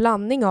för. en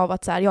blandning av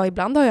att så här, ja,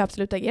 ibland har jag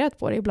absolut agerat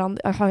på det. Ibland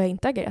har jag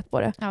inte agerat på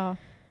det. Ja.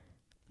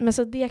 Men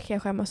så det kan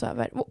jag skämmas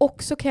över. Och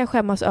också kan jag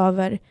skämmas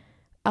över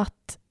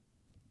att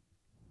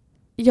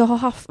jag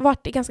har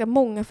varit i ganska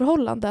många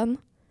förhållanden.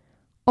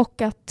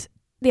 Och att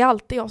det är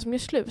alltid jag som gör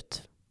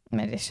slut.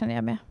 Men det känner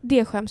jag med.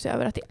 Det skäms jag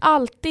över. Att det är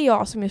alltid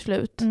jag som gör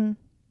slut.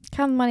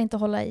 Kan man inte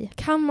hålla i?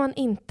 Kan man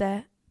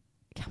inte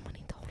hålla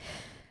i.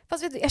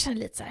 Fast vet du, jag känner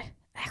lite så här.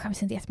 Jag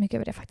skäms inte jättemycket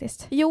över det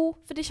faktiskt. Jo,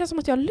 för det känns som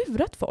att jag har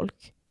lurat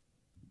folk.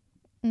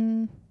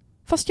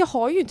 Fast jag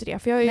har ju inte det.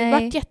 För jag har ju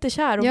varit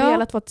jättekär och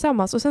velat vara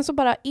tillsammans. Och sen så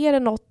bara är det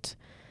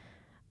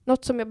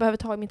något som jag behöver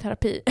ta i min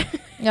terapi.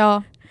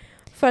 Ja.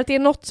 För att det är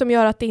något som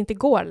gör att det inte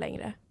går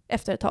längre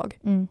efter ett tag.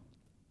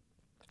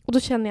 Och då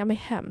känner jag mig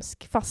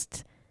hemsk.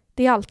 Fast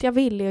det är allt jag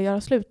vill är att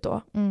göra slut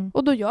då.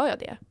 Och då gör jag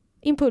det.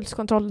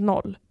 Impulskontroll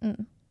 0.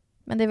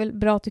 Men det är väl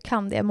bra att du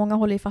kan det. Många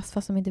håller ju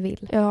fast de inte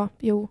vill. Ja,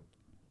 jo.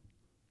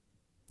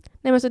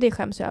 Nej, men så det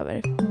skäms jag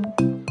över.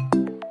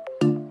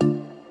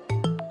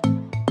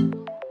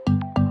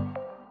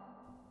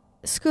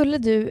 Skulle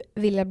du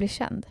vilja bli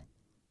känd?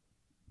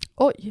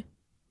 Oj.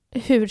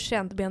 Hur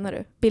känd menar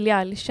du? Billie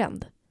Eilish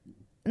känd?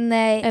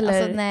 Nej,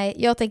 eller... alltså nej.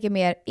 Jag tänker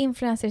mer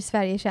influencer i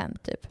Sverige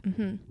känd typ.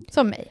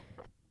 Som mig.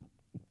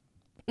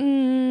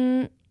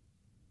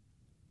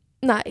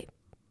 Nej.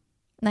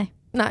 Nej.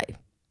 Nej.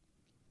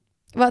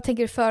 Vad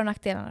tänker du för- och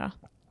nackdelarna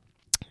då?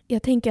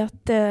 Jag tänker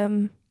att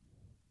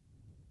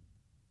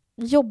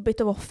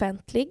jobbigt att vara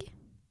offentlig.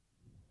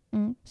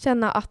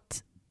 Känna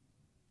att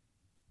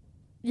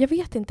jag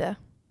vet inte.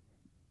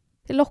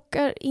 Det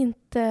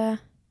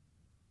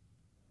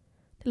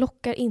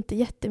lockar inte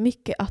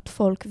jättemycket att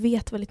folk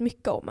vet väldigt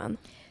mycket om en.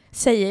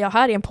 Säger jag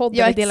här i en podd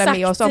där vi delar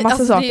med oss av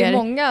massa saker. Det är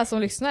många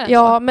som lyssnar.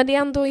 Ja, men det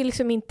är ändå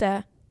liksom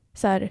inte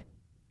så här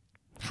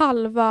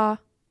halva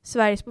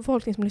Sveriges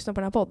befolkning som lyssnar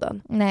på den här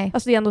podden. Nej.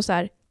 Alltså det är ändå så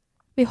här,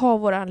 vi har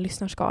våran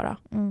lyssnarskara.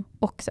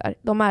 Och så här,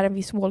 de är en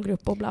viss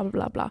målgrupp och bla bla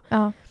bla bla.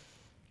 Ja.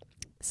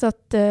 Så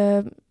att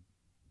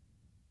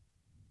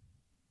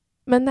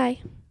men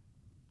nej.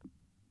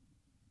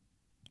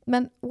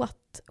 Men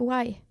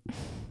why?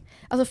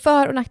 Alltså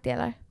för- och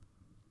nackdelar.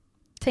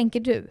 Tänker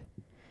du?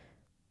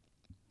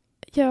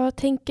 Jag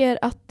tänker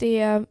att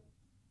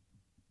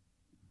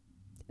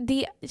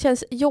det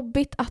känns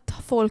jobbigt att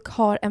folk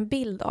har en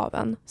bild av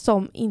en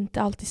som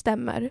inte alltid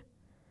stämmer.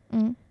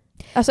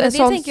 Alltså det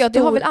tänker jag, det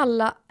har väl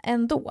alla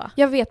ändå.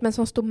 Jag vet, men en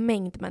sån stor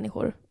mängd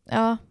människor.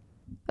 Ja.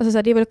 Alltså så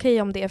här, det är väl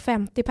okej om det är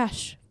 50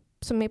 pers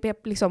som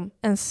är liksom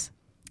ens...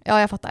 Ja,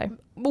 jag fattar.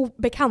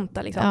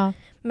 Bekanta liksom. Ja.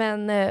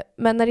 Men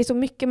när det är så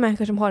mycket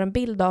människor som har en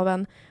bild av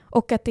en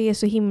och att det är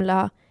så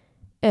himla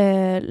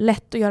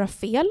lätt att göra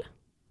fel.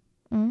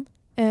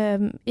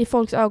 I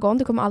folks ögon,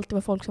 det kommer alltid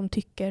vara folk som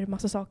tycker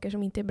massa saker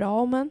som inte är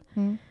bra om en.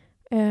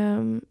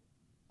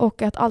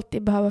 Och att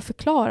alltid behöva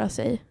förklara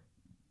sig.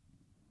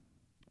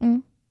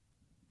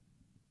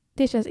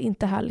 Det känns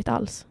inte härligt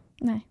alls.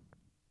 Nej.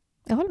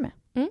 Jag håller med.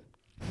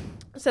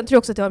 Sen tror jag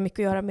också att det har mycket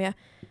att göra med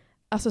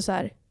alltså så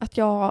här, att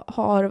jag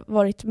har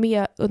varit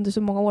med under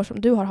så många år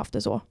som du har haft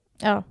det så.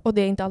 Ja. Och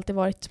det har inte alltid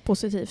varit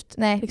positivt.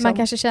 Nej, liksom. Man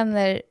kanske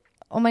känner,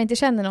 om man inte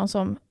känner någon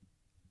som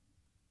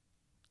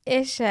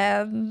är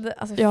känd,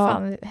 alltså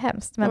fan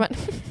hemskt, men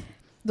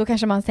då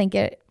kanske man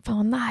tänker,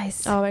 fan vad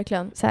nice. Ja,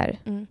 verkligen. Så här.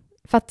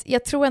 För att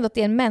jag tror ändå att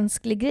det är en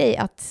mänsklig grej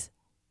att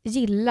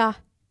gilla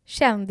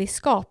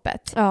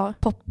kändisskapet. Ja.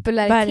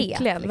 Popularitet.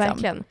 Verkligen, liksom.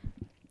 verkligen.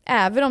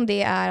 Även om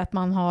det är att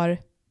man har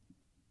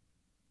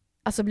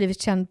alltså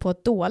blivit känd på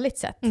ett dåligt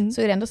sätt,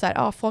 så är det ändå så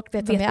här, folk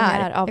vet vem jag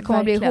är. Ja, jag kommer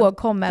att bli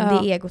ihågkommen,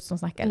 det är egot som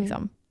snackar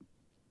liksom.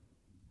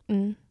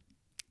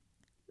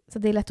 Så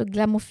det är lätt att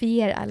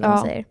glamofiera, eller vad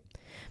man säger.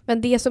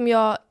 Men det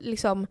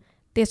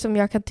som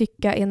jag kan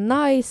tycka är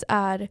nice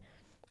är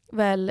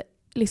väl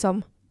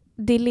liksom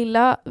det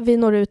lilla vi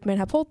når ut med den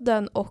här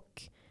podden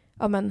och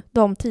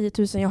de 10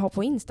 000 jag har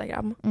på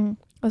Instagram.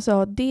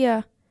 Alltså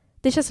det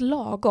känns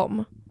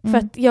lagom. För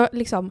att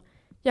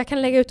jag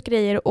kan lägga ut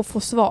grejer och få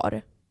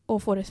svar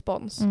och få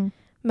respons.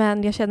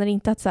 Men jag känner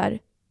inte att så här,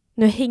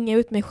 nu hänger jag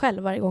ut mig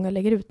själv varje gång jag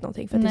lägger ut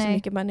någonting för att det är så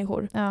mycket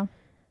människor. Ja.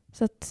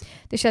 Så att,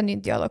 det känner ju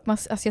inte jag dock.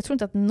 Alltså jag tror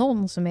inte att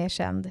någon som är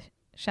känd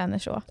känner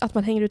så. Att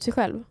man hänger ut sig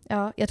själv?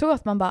 Ja, jag tror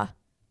att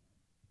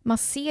man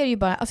ser ju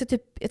bara, alltså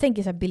typ, jag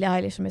tänker så här Billie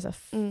Eilish som är så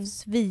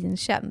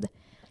svinkänd.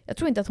 Jag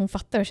tror inte att hon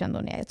fattar hur känd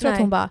hon är. Jag tror att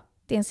hon bara,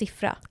 det är en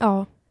siffra.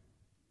 Ja.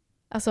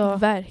 Alltså,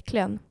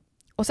 verkligen.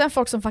 Och sen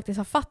folk som faktiskt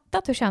har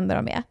fattat hur kända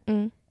de är.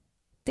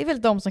 Det är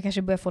väl de som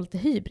kanske börjar få lite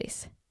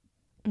hybris.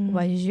 Och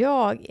bara,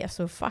 jag är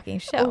så fucking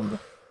känd.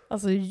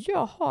 Alltså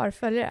jag har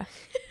följare.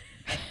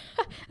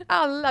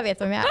 Alla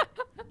vet vem jag är.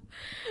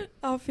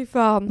 Ja, fy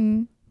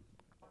fan.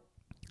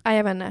 Ja,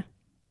 jag vet inte.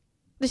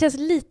 Det känns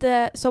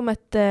lite som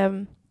ett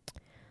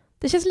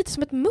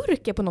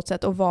mörker på något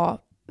sätt att vara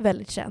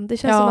väldigt känd. Det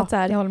känns som att så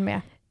här, jag håller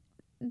med.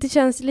 Det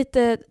känns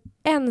lite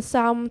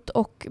ensamt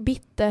och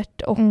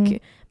bittert och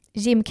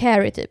Jim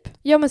Carrey typ.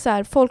 Ja, men så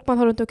här, folk man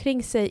har runt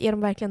omkring sig, är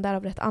de verkligen där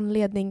av rätt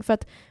anledning? För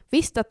att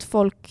visst att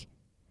folk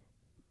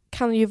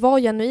kan ju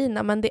vara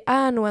genuina, men det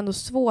är nog ändå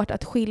svårt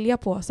att skilja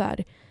på så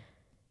här,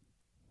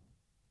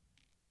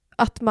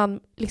 att man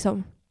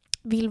liksom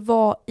vill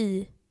vara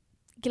i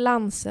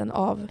glansen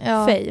av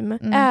fame.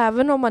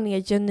 Även om man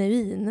är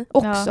genuin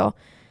också. Ja.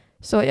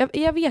 Så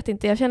jag vet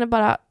inte, jag känner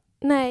bara,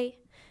 nej.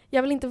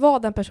 Jag vill inte vara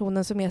den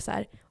personen som är så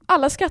här,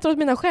 alla skrattar åt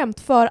mina skämt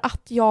för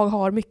att jag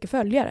har mycket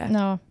följare.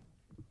 Ja.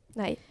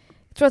 Nej.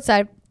 Jag tror att så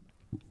här,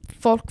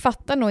 folk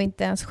fattar nog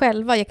inte ens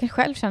själva. Jag kan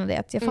själv känna det.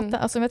 Att jag fattar,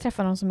 alltså om jag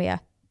träffar någon som är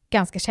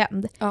ganska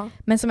känd,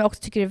 men som jag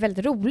också tycker är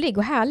väldigt rolig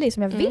och härlig,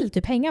 som jag vill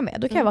typ hänga med,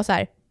 då kan jag vara så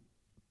här,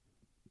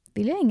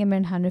 vill jag hänga med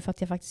den här nu för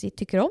att jag faktiskt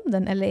tycker om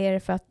den, eller är det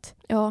för att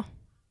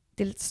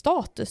det är lite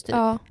status typ?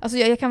 Ja. Alltså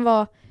det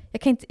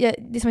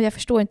är som att jag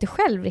förstår inte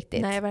själv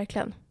riktigt. Nej,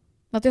 verkligen.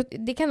 Att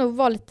det kan nog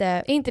vara lite...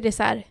 Är inte det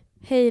så här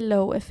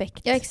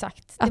halo-effekt? Ja,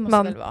 exakt. Det att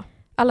måste väl vara.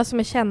 Alla som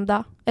är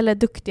kända, eller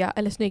duktiga,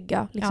 eller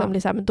snygga, liksom, det är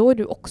så här, men då är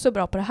du också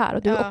bra på det här.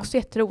 Och du är också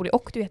jätterolig,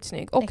 och du är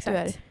jättesnygg. Och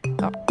exakt. Du är...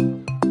 Ja.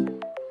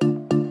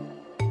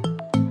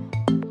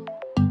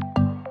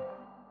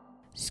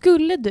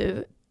 Skulle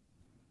du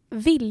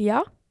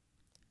vilja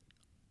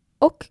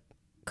och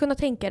kunna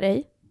tänka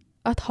dig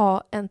att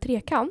ha en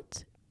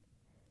trekant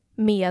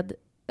med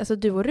alltså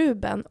du och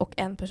Ruben och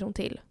en person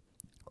till?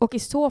 Och i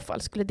så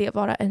fall, skulle det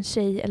vara en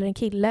tjej eller en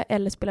kille,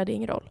 eller spelar det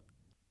ingen roll?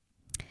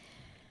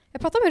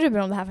 Jag pratade med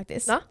Ruben om det här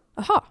faktiskt. Ja.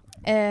 Aha.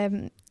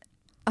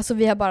 alltså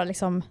vi har bara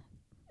liksom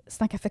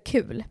snackat för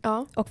kul.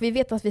 Ja. Och vi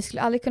vet att vi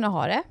skulle aldrig kunna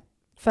ha det.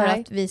 För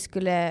Nej. att vi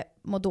skulle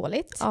må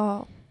dåligt.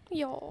 Ja.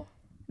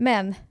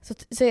 Men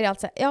så är det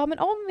alltså, ja men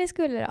om vi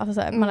skulle, alltså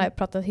så här, man har ju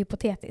pratat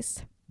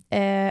hypotetiskt.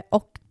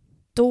 Och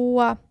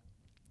då,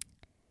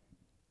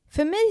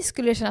 för mig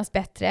skulle det kännas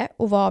bättre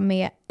att vara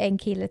med en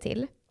kille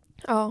till.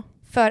 Ja.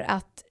 För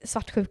att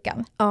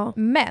svartsjukan. Ja.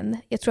 Men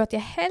jag tror att jag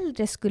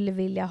hellre skulle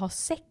vilja ha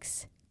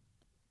sex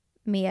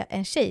med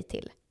en tjej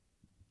till.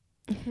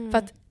 För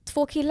att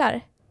 2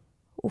 killar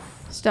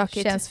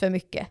Stökigt. känns för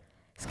mycket.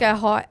 Ska jag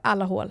ha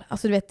alla hål?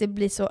 Alltså du vet, det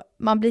blir så,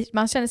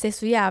 man känner sig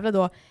så jävla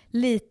då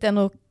liten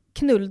och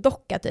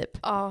knulldocka typ.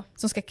 Ja.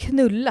 Som ska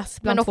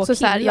knullas bland Men 2 också så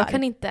killar.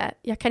 här,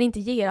 jag kan inte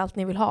ge er allt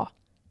ni vill ha.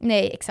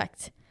 Nej,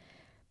 exakt.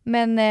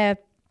 Men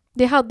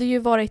Det hade ju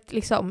varit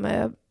liksom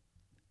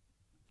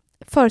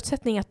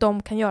förutsättning att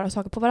de kan göra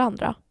saker på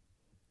varandra.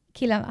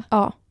 killarna.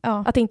 Ja.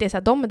 Ja, Att det inte är så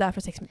här, de är där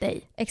för sex med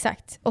dig.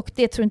 exakt. Och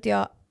det tror inte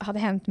jag hade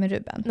hänt med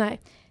Ruben. Nej.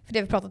 För det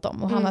har vi pratat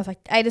om. Och han har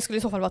sagt, nej det skulle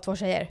i så fall vara 2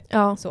 tjejer.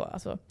 Ja. Så,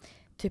 alltså,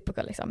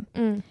 typical liksom.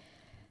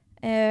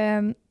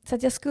 Så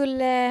att jag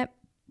skulle...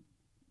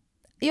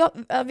 Ja,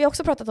 vi har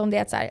också pratat om det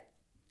att så här,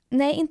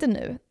 nej inte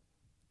nu.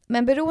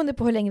 Men beroende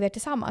på hur länge vi är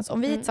tillsammans.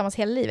 Om vi är tillsammans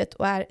hela livet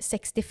och är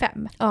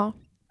 65. Ja.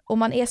 Och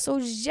man är så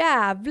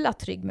jävla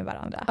trygg med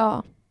varandra.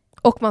 Ja.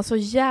 Och man så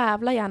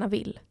jävla gärna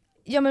vill.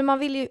 Ja, men man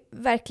vill ju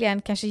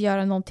verkligen kanske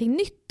göra någonting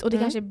nytt. Och det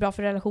kanske är bra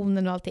för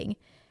relationen och allting.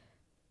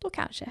 Då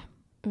kanske.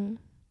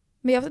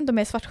 Men jag vet inte om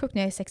jag är svartsjuk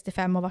när jag är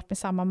 65 och varit med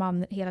samma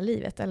man hela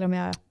livet. Eller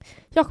om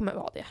Jag kommer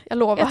vara det. Jag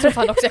lovar. Jag tror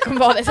fan också jag kommer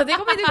vara det. Så det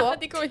kommer inte gå.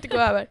 Det kommer inte gå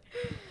över.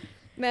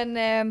 Men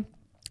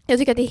Jag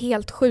tycker att det är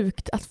helt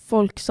sjukt att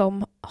folk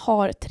som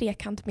har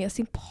trekant med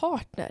sin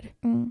partner.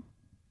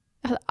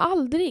 Jag hade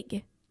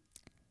aldrig.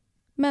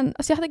 Men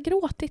alltså jag hade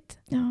gråtit.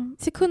 ja.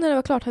 Sekunden det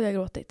var klart hade jag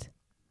gråtit.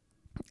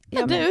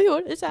 Ja, du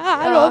gjorde så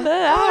här Ja. och det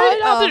här.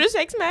 Ja. Hade du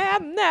sex med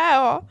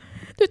henne och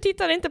du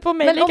tittar inte på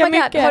mig Men lika oh my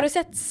God, mycket. har du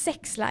sett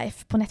Sex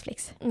Life på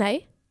Netflix?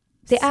 Nej.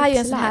 Det är ju en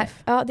Sex sån här,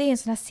 Life. ja, det är en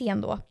sån här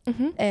scen då.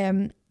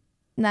 Mhm.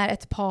 När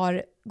ett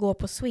par går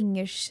på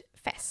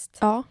swingersfest.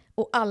 Ja.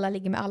 Och alla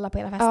ligger med alla på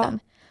hela festen.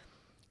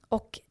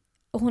 Och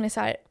hon är så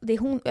här, det är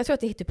hon, jag tror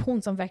att det är typ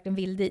hon som verkligen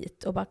vill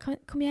dit. Och bara,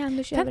 kom igen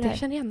nu kör vi det Vänta, jag här.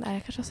 känner igen det här.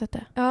 Jag kanske har sett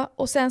det. Ja,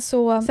 och sen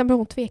så, Sen börjar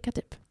hon tveka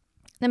typ.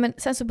 nej men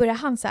sen så börjar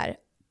han så här,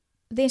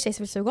 det är en tjej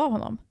som vill suga av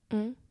honom.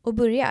 Och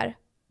börjar.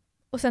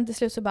 Och sen till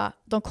slut så bara,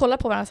 de kollar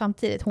på varandra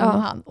samtidigt, hon Ja.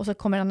 och han. Och så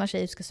kommer en annan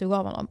tjej och ska suga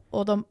av honom.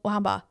 Och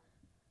han bara,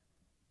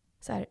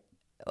 så här,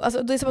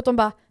 alltså det är som att de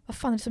bara, vad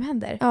fan är det som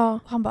händer? Ja.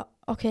 Och han bara,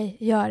 okej,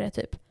 gör det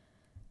typ.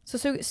 Så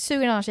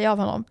suger en annan tjej av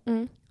honom.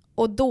 Mm.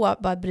 Och då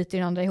bara bryter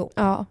den andra ihop.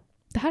 Ja.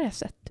 Det här har jag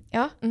sett.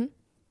 Ja. Mm.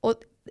 Och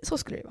så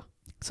skulle det vara.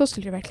 Så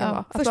skulle det verkligen vara.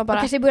 Att Först man bara,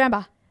 kanske i början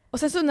bara, och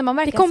sen så när man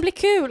märker det kommer bli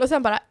kul och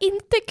sen bara,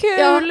 inte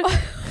kul! ja,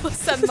 och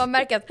sen man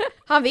märker att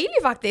han vill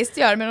ju faktiskt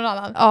göra med någon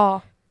annan.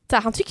 Ja. Så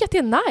här, han tycker att det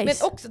är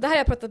nice. Men också, det här har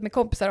jag pratat med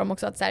kompisar om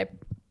också, att så här,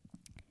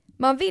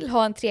 man vill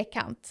ha en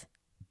trekant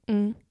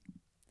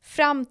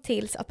fram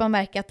tills att man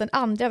märker att den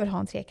andra vill ha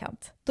en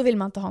trekant. Då vill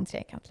man inte ha en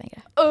trekant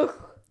längre.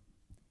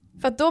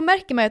 För att då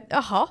märker man att,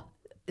 jaha,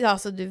 ja,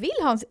 så du vill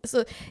ha en,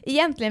 så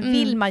egentligen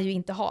vill man ju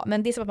inte ha,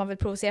 men det är som att man vill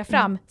provocera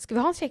fram, ska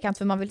vi ha en trekant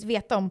för man vill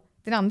veta om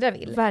den andra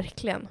vill.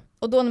 Verkligen.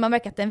 Och då när man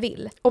märker att den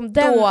vill,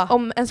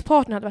 Om ens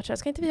partner hade varit så här,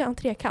 ska inte vi ha en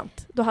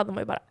trekant? Då hade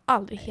man ju bara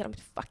aldrig hela mitt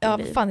fucking ja,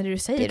 liv. vad fan är det du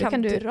säger? Du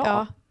kan du dra.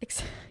 Ja,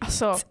 exakt.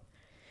 Alltså,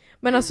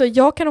 men alltså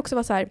jag kan också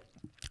vara så här,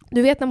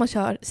 du vet när man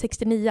kör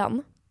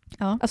 69an,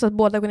 Ja. alltså att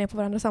båda går ner på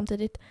varandra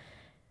samtidigt.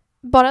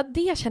 Bara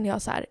det känner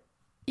jag så här,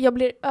 jag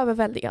blir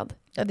överväldigad.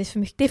 Ja, det är för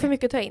mycket. Det är för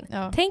mycket att ta in.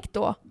 Ja. Tänk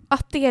då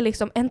att det är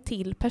liksom en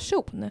till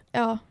person.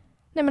 Ja.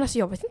 Nej men alltså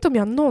jag vet inte om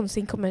jag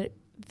någonsin kommer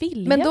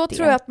vilja Men då det.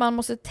 tror jag att man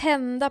måste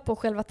tända på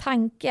själva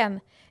tanken.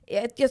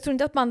 Jag tror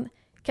inte att man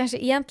kanske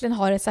egentligen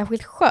har det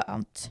särskilt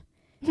skönt.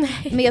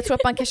 Nej. Men jag tror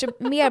att man kanske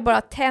mer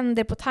bara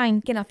tänder på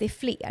tanken att det är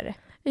fler.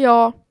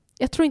 Ja,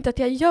 jag tror inte att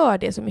jag gör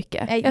det så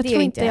mycket. Nej, jag det tror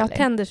gör inte inte jag jag heller.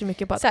 tänder så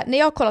mycket på att... Så här, när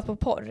jag har kollat på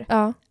porr,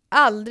 Ja.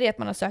 aldrig att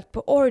man har sökt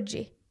på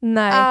orgy.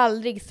 Nej.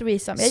 Aldrig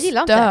threesome. Jag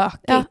gillar inte.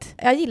 Stökigt.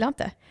 Ja, jag gillar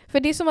inte. För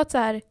det är som att så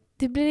här,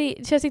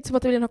 det känns inte som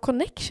att det blir någon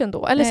connection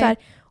då. Eller Nej. så här,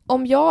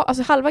 om jag,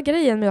 alltså halva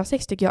grejen med att ha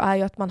sex tycker jag är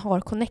ju att man har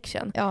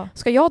connection. Ja.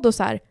 Ska jag då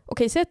så här,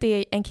 okej, säg att det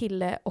är en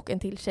kille och en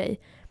till tjej.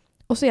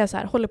 Och så är jag så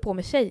här, håller på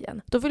med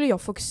tjejen. Då vill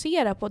jag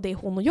fokusera på det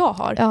hon och jag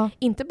har. Ja.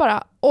 Inte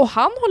bara, och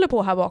han håller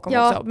på här bakom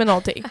Ja. också med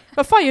någonting.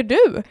 Vad fan gör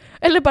du?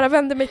 Eller bara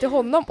vänder mig till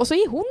honom och så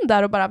är hon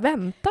där och bara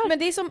väntar. Men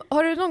det är som,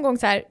 har du någon gång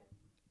så här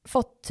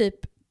fått typ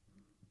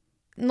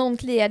någon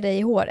kliar dig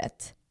i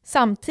håret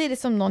samtidigt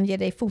som någon ger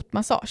dig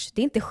fotmassage?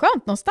 Det är inte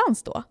skönt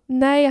någonstans då.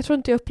 Nej, jag tror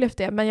inte jag upplevt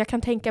det. Men jag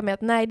kan tänka mig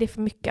att nej, det är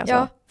för mycket. Alltså.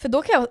 Ja, för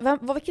då kan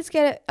jag, vilken ska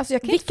jag, alltså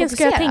jag kan Vilken inte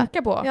ska jag fokusera.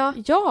 tänka på? Ja.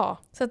 Ja.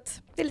 Så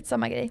att det är lite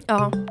samma grej.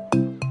 Ja.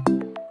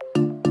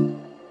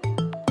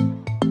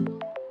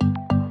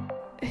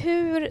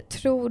 Hur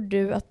tror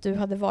du att du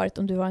hade varit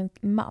om du var en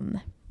man?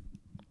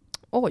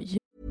 Oj.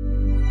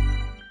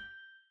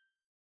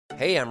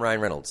 Hey, I'm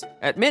Ryan Reynolds.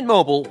 At Mint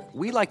Mobile,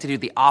 we like to do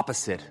the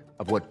opposite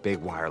of what Big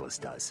Wireless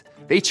does.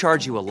 They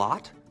charge you a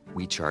lot,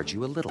 we charge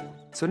you a little.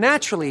 So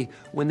naturally,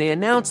 when they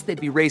announced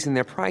they'd be raising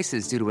their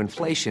prices due to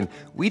inflation,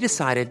 we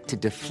decided to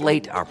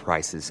deflate our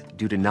prices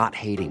due to not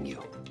hating you.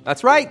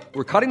 That's right.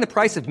 We're cutting the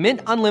price of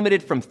Mint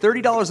Unlimited from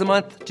 $30 a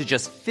month to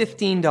just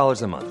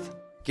 $15 a month.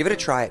 Give it a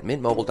try at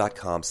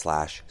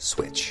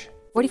mintmobile.com/switch.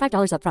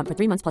 $45 up front for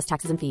 3 months plus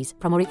taxes and fees.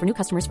 Promo rate for new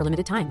customers for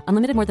limited time.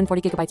 Unlimited more than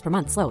 40 gigabytes per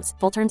month. Slows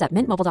full terms at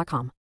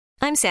mintmobile.com.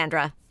 I'm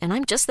Sandra, and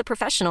I'm just the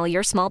professional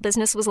your small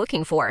business was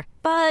looking for.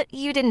 But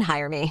you didn't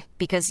hire me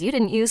because you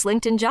didn't use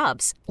LinkedIn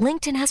Jobs.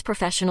 LinkedIn has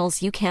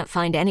professionals you can't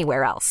find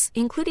anywhere else,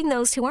 including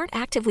those who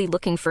aren't actively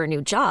looking for a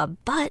new job,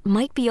 but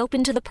might be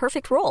open to the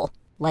perfect role,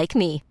 like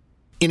me.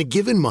 In a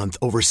given month,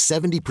 over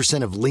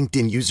 70% of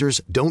LinkedIn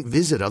users don't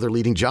visit other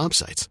leading job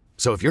sites.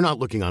 So if you're not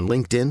looking on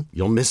LinkedIn,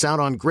 you'll miss out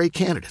on great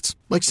candidates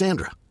like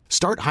Sandra.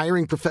 Start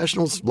hiring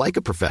professionals like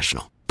a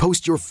professional.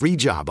 Post your free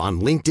job on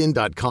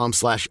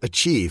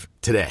linkedin.com/achieve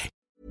today.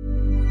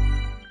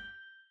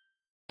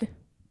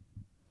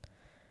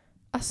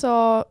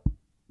 Alltså,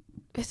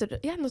 vet du,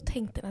 jag har ändå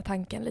tänkt den här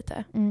tanken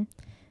lite.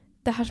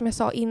 Det här som jag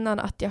sa innan,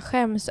 att jag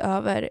skäms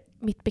över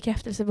mitt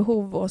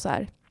bekräftelsebehov och så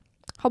här,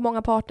 har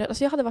många partner.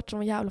 Alltså jag hade varit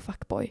som en jävla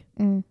fuckboy.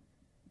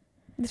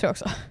 Det tror jag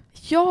också.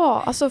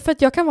 Ja, alltså för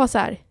att jag kan vara så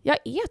här, jag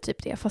är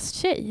typ det fast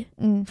tjej.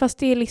 Fast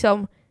det är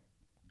liksom,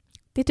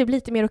 det är typ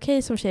lite mer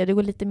okej som tjej och det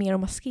går lite mer att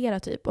maskera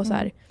typ och så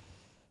här.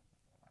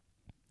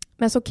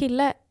 Men som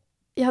kille,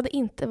 jag hade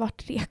inte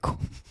varit reko.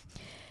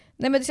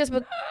 Nej, men det känns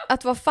som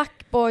att vara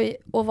fuckboy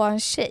och vara en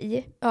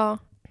tjej. Ja.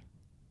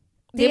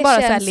 Det är bara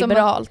så här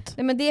liberalt.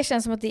 Nej, men det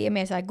känns som att det är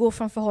mer så här, gå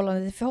från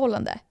förhållande till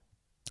förhållande.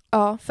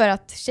 Ja. För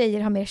att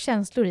tjejer har mer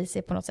känslor i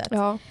sig på något sätt.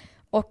 Ja.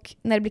 Och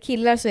när det blir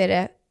killar så är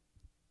det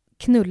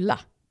knulla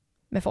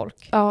med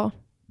folk. Ja.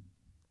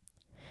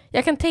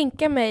 Jag kan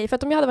tänka mig, för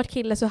att om jag hade varit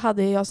kille så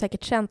hade jag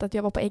säkert känt att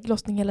jag var på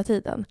ägglossning hela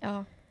tiden.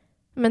 Ja.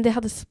 Men det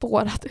hade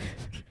spårat ur.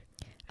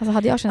 Alltså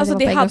hade jag känt att jag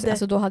var på ägglossning,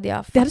 alltså då hade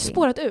jag det hade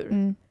spårat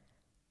ur.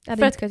 Jag hade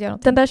för inte kunnat göra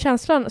något. Den där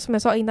känslan som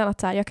jag sa innan,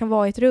 att så här, jag kan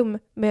vara i ett rum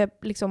med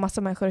liksom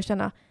massa människor och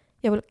känna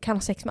jag kan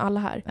ha sex med alla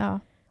här. Ja.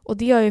 Och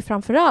det gör jag ju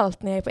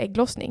framförallt när jag är på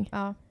ägglossning.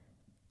 Ja.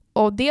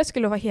 Och det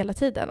skulle vara hela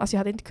tiden. Alltså jag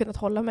hade inte kunnat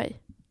hålla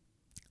mig.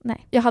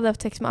 Nej. Jag hade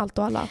haft sex med allt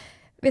och alla.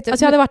 Vet du,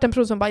 alltså jag hade varit en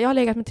person som bara, jag har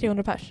legat med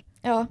 300 pers.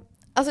 Ja.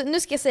 Alltså nu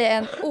ska jag säga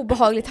en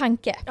obehaglig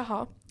tanke.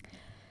 Jaha.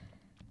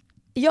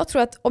 Jag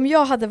tror att om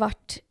jag hade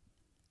varit,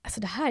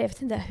 alltså det här, jag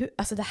vet inte hur,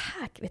 alltså det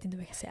här vet inte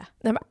vad jag kan säga.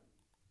 Nej, men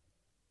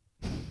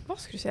vad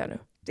ska du säga nu?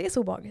 Det är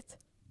så obehagligt.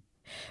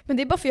 Men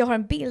det är bara för jag har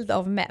en bild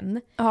av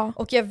män. Ja.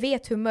 Och jag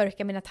vet hur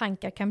mörka mina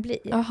tankar kan bli.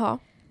 Jaha.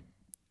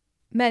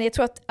 Men jag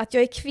tror att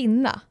jag är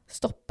kvinna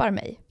stoppar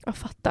mig. Jag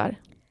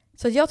fattar.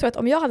 Så jag tror att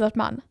om jag hade varit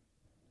man,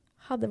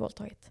 hade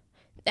våldtagit.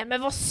 Nej,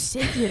 men vad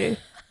säger du?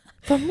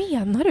 Vad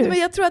menar du? Men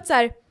jag tror att så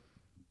här,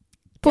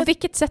 på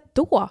vilket sätt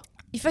då?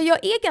 För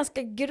jag är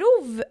ganska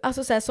grov,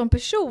 alltså så här, som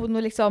person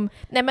och liksom,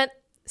 nej men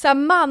så här,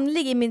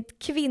 manlig i min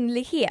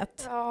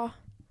kvinnlighet. Ja.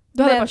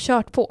 Du hade bara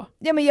kört på.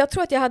 Ja, men jag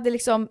tror att jag hade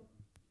liksom,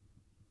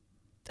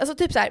 alltså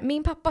typ så här,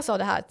 min pappa sa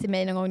det här till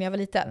mig någon gång när jag var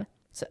liten.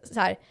 Så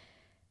här,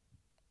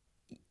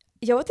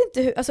 jag vet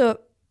inte hur, alltså,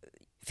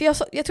 för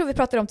jag tror vi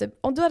pratade om typ,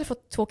 om du hade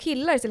fått 2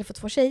 killar istället för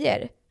 2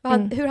 tjejer,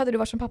 hur hade du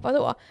varit som pappa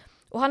då?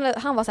 Och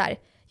han var så här,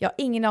 jag har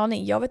ingen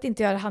aning, jag vet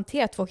inte hur jag hade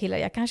hanterat 2 killar,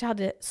 jag kanske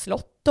hade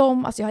slått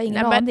dem, alltså jag har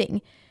ingen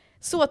aning.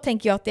 Så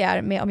tänker jag att det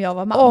är med om jag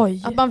var man.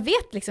 Oj. Att man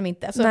vet liksom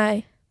inte. Alltså,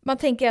 nej. Man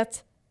tänker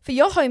att, för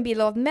jag har en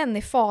bild av att män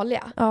är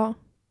farliga. Ja.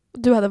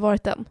 Du hade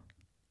varit den.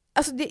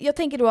 Alltså jag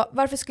tänker då,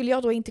 varför skulle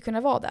jag då inte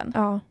kunna vara den?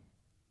 Ja.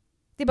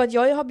 Det är bara att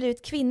jag har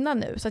blivit kvinna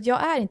nu, så att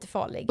jag är inte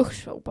farlig.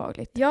 Usch, vad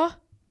obehagligt. Ja.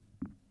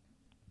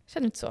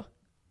 Känner du inte så?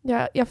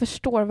 Ja, jag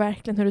förstår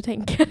verkligen hur du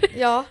tänker.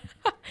 Ja.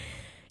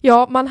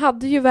 Ja, man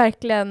hade ju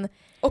verkligen...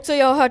 Också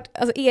jag har hört,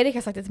 alltså Erik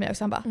har sagt det till mig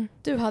också, han bara,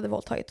 du hade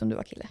våldtagit om du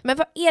var kille. Men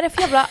vad är det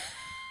för jävla...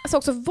 Alltså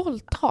också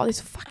våldta, det är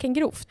så fucking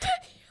grovt.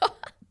 Ja.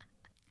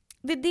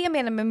 Det är det jag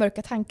menar med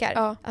mörka tankar.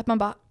 Ja. Att man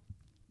bara...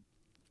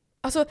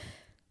 Alltså,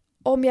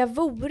 om jag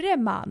vore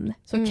man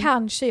så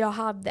kanske jag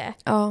hade.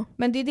 Ja.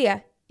 Men det är det.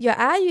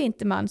 Jag är ju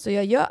inte man, så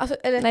jag gör... Alltså,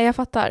 eller, nej, jag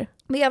fattar.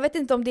 Men jag vet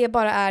inte om det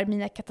bara är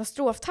mina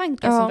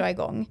katastroftankar som drar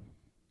igång.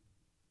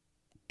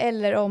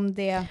 Eller om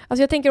det...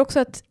 Alltså jag tänker också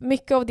att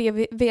mycket av det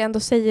vi ändå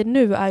säger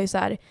nu är ju så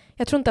här...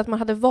 Jag tror inte att man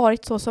hade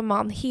varit så som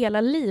man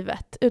hela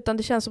livet. Utan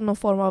det känns som någon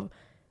form av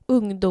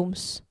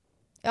ungdoms...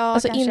 Ja,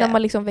 alltså kanske. innan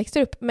man liksom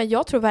växer upp. Men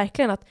jag tror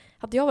verkligen att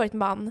hade jag varit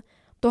man,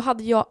 då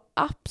hade jag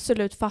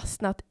absolut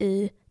fastnat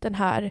i den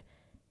här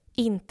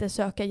inte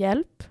söka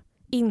hjälp,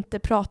 inte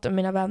prata med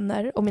mina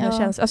vänner och mina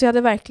känslor. Alltså jag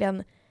hade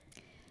verkligen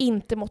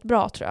inte mått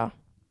bra, tror jag.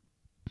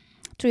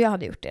 Tror jag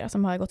hade gjort det,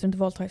 som har gått runt och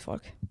våldtagit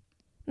folk.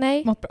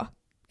 Nej. Mått bra.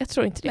 Jag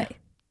tror inte det.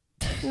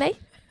 Nej.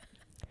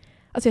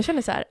 Alltså jag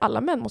känner så här,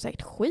 alla män mår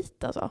säkert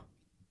skit alltså.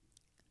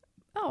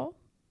 Ja.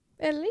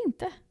 Eller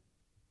inte.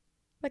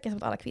 Det verkar som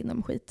att alla kvinnor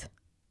mår skit.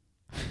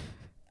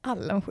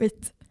 Alla mår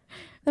skit.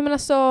 Nej men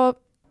alltså,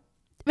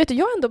 vet du,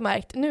 jag har ändå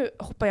märkt, nu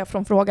hoppar jag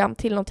från frågan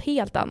till något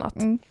helt annat.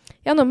 Jag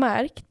har ändå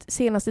märkt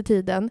senaste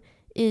tiden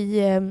i,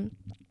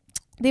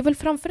 det är väl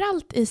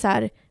framförallt i så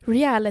här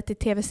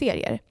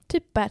reality-tv-serier.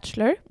 Typ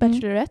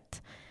Bachelorette.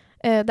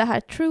 Det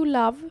här True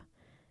Love.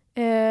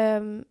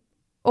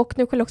 Och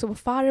nu kollar jag också på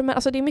Farmen.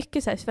 Alltså det är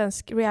mycket så här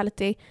svensk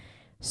reality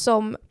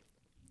som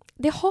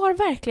det har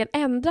verkligen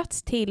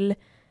ändrats till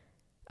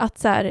att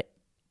så här,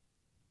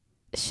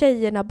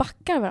 tjejerna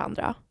backar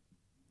varandra.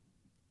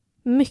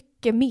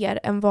 Mycket mer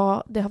än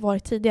vad det har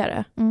varit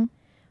tidigare.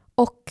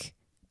 Och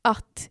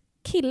att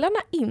killarna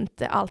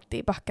inte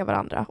alltid backar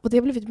varandra. Och det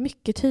har blivit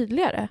mycket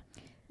tydligare.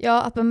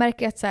 Ja, att man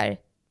märker att så här,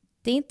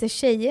 det är inte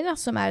tjejerna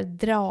som är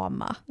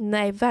drama.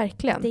 Nej,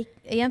 verkligen. Det är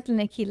egentligen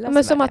är killar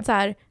men som är att så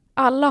här,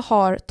 alla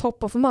har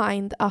top of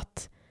mind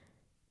att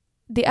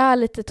det är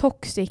lite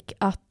toxic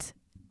att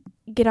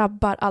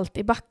grabbar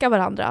alltid backar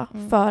varandra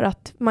för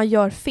att man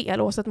gör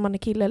fel oavsett om man är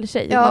kille eller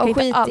tjej. Ja, man kan och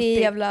skit alltid...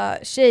 i jävla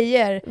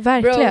tjejer.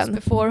 Verkligen. Bros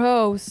before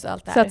hoes,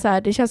 allt det här. Så att så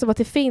här, det känns som att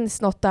det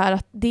finns något där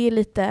att det är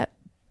lite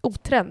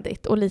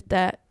otrendigt och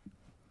lite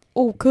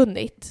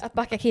okunnigt. Att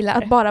backa killar.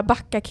 Att bara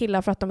backa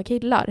killar för att de är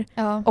killar.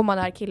 Ja. Om man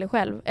är kille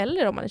själv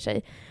eller om man är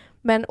tjej.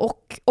 Men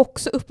och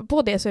också uppe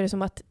på det så är det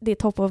som att det är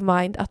top of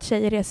mind att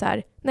tjejer är så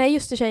här: nej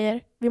just det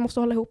tjejer, vi måste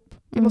hålla ihop.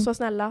 Vi måste vara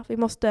snälla, vi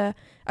måste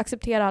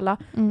acceptera alla.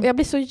 Och jag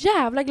blir så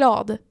jävla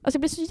glad. Alltså jag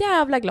blir så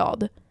jävla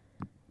glad.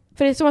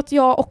 För det är som att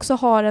jag också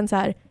har en så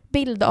här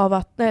bild av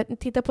att när jag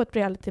tittar på ett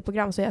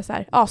realityprogram så är jag så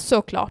här: ja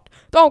såklart,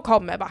 de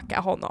kommer backa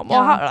honom.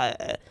 Ja.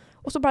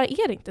 Och så bara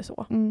är det inte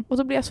så. Och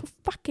så blir jag så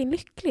fucking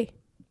lycklig.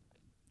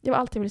 Det var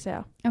allt jag ville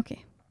säga.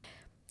 Okej.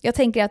 Jag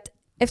tänker att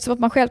eftersom att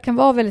man själv kan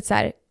vara väldigt så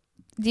här,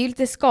 det är ju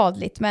lite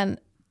skadligt, men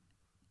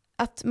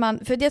att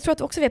man, för jag tror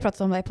att också vi har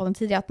pratat om det här på den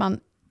tidigare,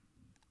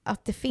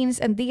 att det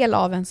finns en del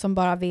av en som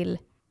bara vill,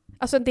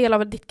 alltså en del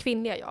av ditt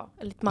kvinnliga jag,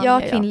 eller ditt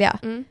manliga kvinnliga,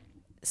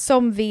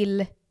 som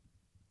vill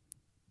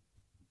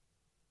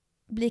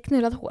bli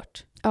knullad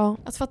hårt. Ja.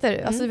 Alltså fattar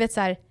du? Alltså du vet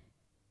så här,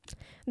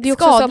 det är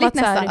också skadligt som att,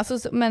 nästan.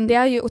 Alltså, men det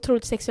är ju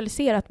otroligt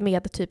sexualiserat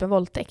med typ en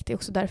våldtäkt. Det är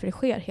också därför det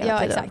sker hela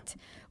tiden. Ja, exakt.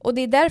 Och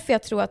det är därför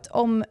jag tror att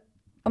om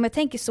jag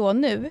tänker så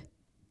nu,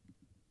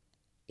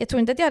 jag tror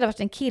inte att jag hade varit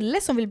en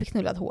kille som vill bli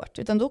knullad hårt,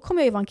 utan då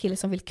kommer jag ju vara en kille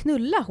som vill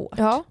knulla hårt.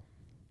 Ja.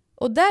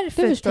 Och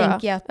därför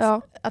tänker jag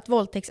att, att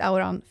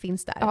våldtäktsauran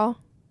finns där. Ja.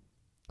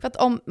 För att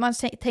om man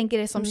tänker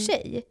det som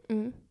tjej,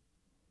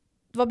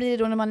 vad blir det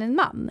då när man är en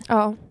man?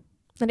 Ja,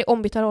 när det är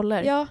ombytta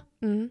roller. Ja.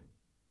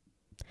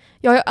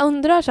 Ja, jag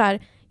undrar så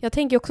här, jag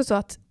tänker också så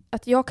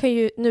att jag kan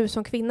ju nu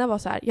som kvinna vara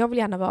så här, jag vill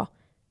gärna vara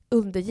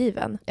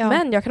undergiven. Ja.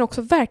 Men jag kan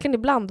också verkligen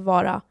ibland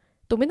vara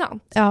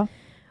dominant. Ja.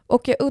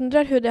 Och jag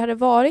undrar hur det hade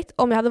varit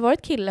om jag hade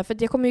varit kille, för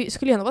jag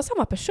skulle ju ändå vara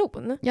samma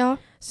person. Ja.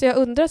 Så jag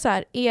undrar så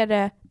här, är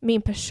det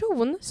min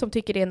person som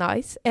tycker det är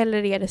nice,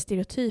 eller är det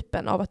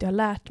stereotypen av att jag har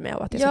lärt mig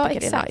av att jag ska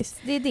tycka det är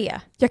nice? Det är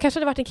det. Jag kanske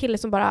hade varit en kille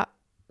som bara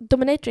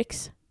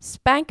dominatrix,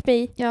 spank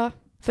me,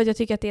 för att jag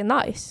tycker att det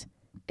är nice.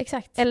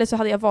 Exakt. Eller så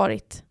hade jag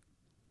varit...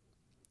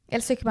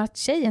 Eller så tycker man att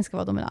tjejen ska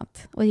vara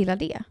dominant och gillar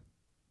det.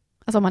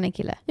 Alltså om man är en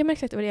kille. Ja, men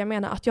exakt vad det jag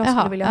menar. Att jag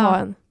skulle vilja ha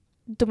en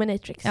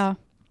dominatrix. Ja.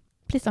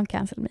 Please don't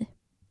cancel me.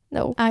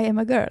 No. I am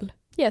a girl.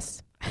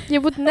 Yes.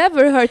 You would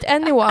never hurt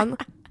anyone.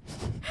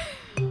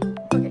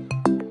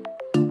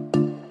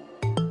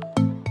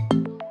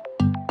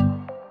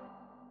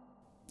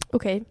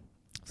 Okej.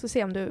 Så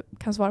se om du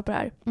kan svara på det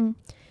här.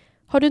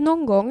 Har du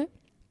någon gång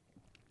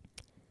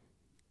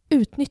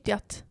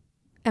utnyttjat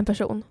en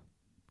person?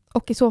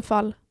 Och i så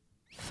fall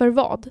för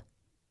vad?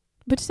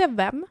 Borde du säga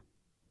vem?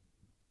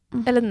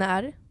 Eller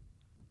när?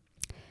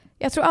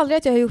 Jag tror aldrig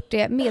att jag har gjort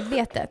det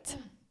medvetet.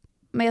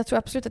 Men jag tror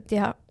absolut att det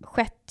har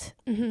skett.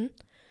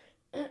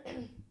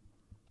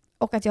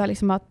 Och att jag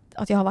liksom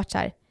att jag har varit så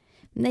här: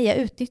 nej, jag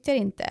utnyttjar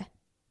inte,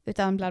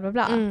 utan bla bla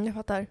bla. Jag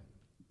fattar.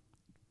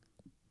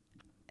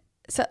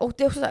 Så, och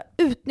det är också så här,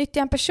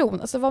 utnyttja en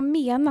person. Alltså vad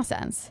menas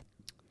ens?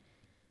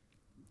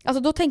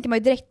 Alltså då tänker man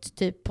ju direkt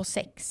typ på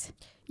sex.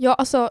 Ja,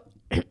 alltså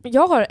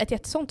jag har ett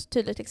jättesånt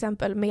tydligt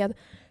exempel med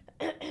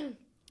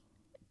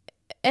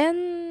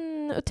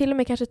en och till och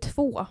med kanske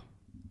 2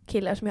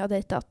 killar som jag har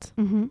dejtat.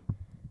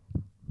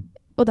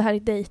 Och det här är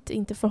dejt,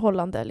 inte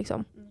förhållande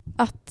liksom.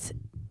 Att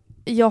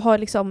jag har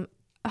liksom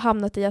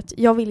hamnat i att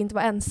jag vill inte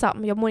vara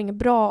ensam. Jag mår inget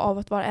bra av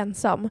att vara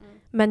ensam.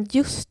 Men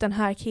just den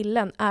här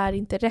killen är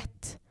inte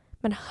rätt.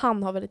 Men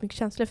han har väldigt mycket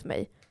känslor för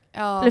mig.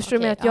 Ja, eller förstår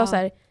du att jag så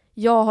här,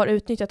 jag har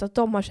utnyttjat att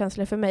de har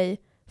känslor för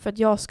mig för att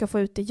jag ska få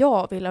ut det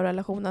jag vill av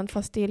relationen,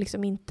 fast det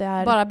liksom inte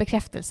är... Bara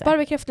bekräftelse. Bara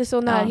bekräftelse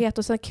och närhet,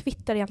 och sen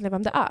kvittar egentligen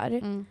vem det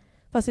är.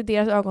 Fast i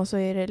deras ögon så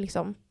är det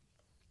liksom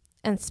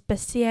en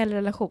speciell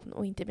relation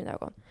och inte i mina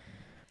ögon.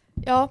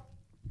 Ja,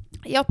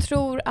 jag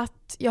tror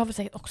att jag har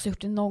säkert också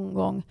gjort det någon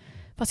gång.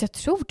 Fast jag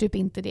tror typ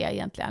inte det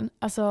egentligen.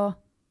 Alltså,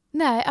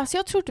 nej, alltså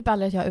jag tror typ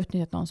aldrig att jag har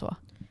utnyttjat någon så.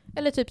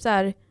 Eller typ så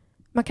här,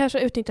 man kanske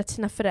har utnyttjat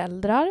sina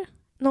föräldrar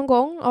någon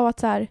gång av att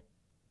så här,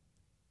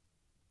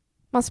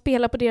 man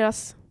spelar på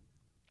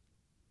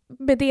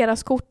med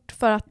deras kort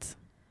för att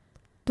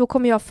då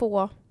kommer jag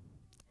få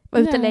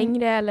vara ute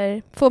längre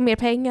eller få mer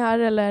pengar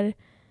eller...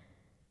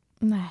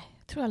 Nej,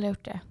 jag tror aldrig jag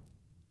gjort det.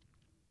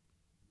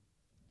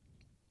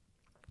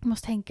 Jag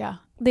måste tänka.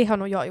 Det har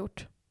nog jag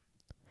gjort.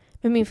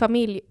 Men min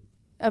familj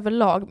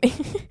överlag.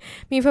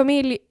 Min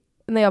familj,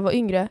 när jag var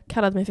yngre,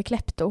 kallade mig för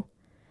klepto.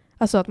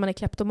 Alltså att man är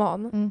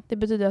kleptoman. Det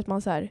betyder att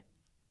man så här,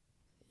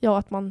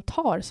 att man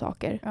tar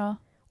saker. Ja.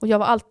 Och jag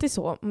var alltid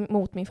så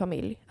mot min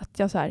familj. Att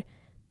jag så här,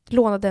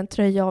 lånade en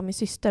tröja av min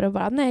syster och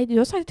bara, nej, du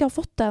har sagt att jag har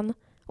fått den. Och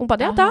hon bara,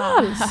 det har inte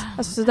alls.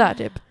 Alltså sådär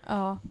typ.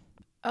 Ja.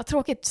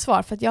 Tråkigt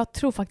svar, för att jag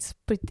tror faktiskt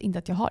inte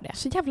att jag har det.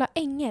 Så jävla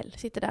ängel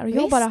sitter där. Och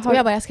Visst,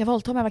 jag ska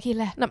våldta om jag var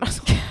kille. Nej, men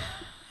alltså.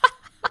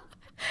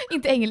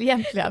 Inte ängel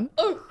egentligen.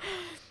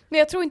 Men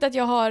jag tror inte att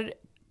jag har...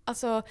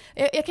 Alltså,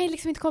 jag kan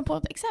liksom inte komma på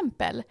något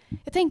exempel.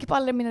 Jag tänker på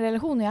alla mina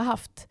relationer jag har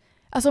haft.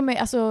 Alltså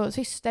med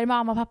syster,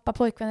 mamma, pappa,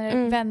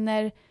 pojkvänner,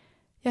 vänner.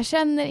 Jag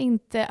känner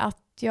inte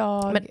att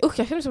jag... Men jag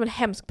känner mig som en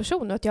hemsk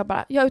person nu. Att jag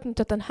har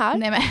utnyttjat den här.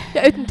 Nej, men...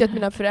 Jag har utnyttjat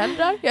mina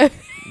föräldrar.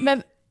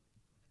 Men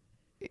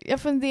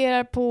jag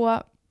funderar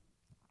på...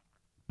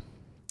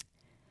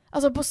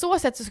 Alltså på så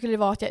sätt så skulle det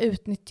vara att jag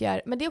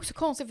utnyttjar... Men det är också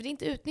konstigt, för det är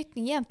inte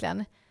utnyttning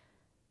egentligen.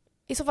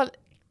 I så fall,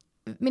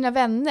 mina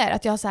vänner,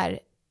 att jag har så här...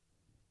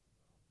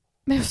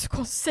 Men jag är så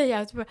konstigt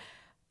att säga.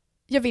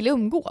 Jag vill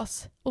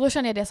umgås. Och då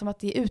känner jag det som att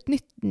det är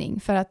utnyttning.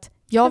 För att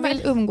jag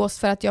vill umgås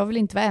för att jag vill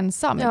inte vara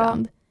ensam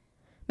ibland.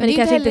 Men det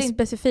kanske inte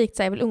specifikt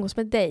så jag vill umgås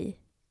med dig.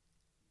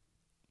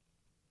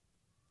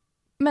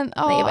 Men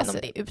nej, jag vet inte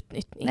om det är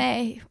utnyttning.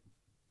 Nej.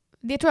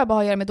 Det tror jag bara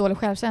har att göra med dålig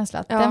självkänsla.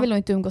 Att den vill nog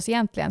inte umgås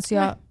egentligen. Så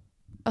jag...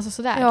 Alltså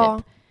sådär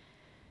typ.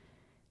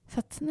 Så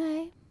att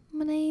nej.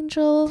 I'm an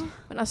angel.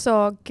 Men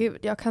alltså, gud,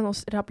 jag kan nog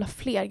rabbla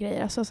fler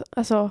grejer.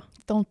 Alltså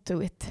don't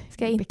do it.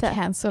 Ska jag inte? Be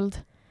cancelled.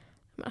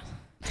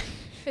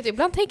 Vet du,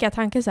 ibland tänker jag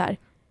tanken så här.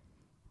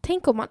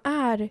 Tänk om man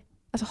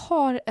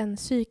har en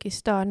psykisk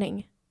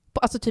störning.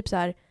 Alltså typ så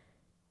här,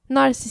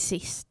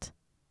 narcissist,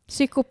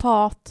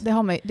 psykopat. Det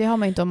har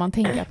man ju inte om man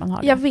tänker att man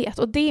har det. Jag vet,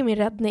 och det är min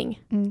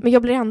räddning. Men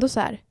jag blir ändå så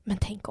här, men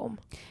tänk om.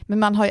 Men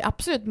man har ju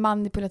absolut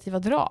manipulativa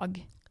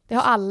drag. Det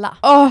har alla.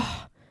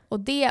 Och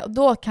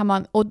då kan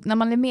man, och när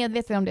man är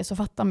medveten om det så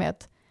fattar man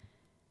att,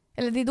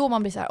 eller det är då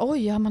man blir så här,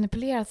 oj, jag har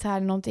manipulerat så här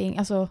någonting.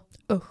 Alltså,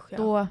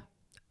 då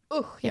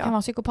jag kan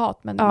vara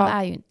psykopat, men man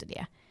är ju inte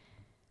det.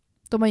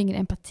 De har ju ingen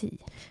empati.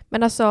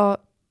 Men alltså,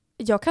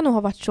 jag kan nog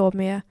ha varit så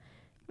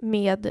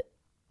med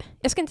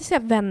jag ska inte säga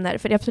vänner,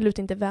 för det är absolut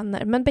inte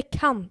vänner, men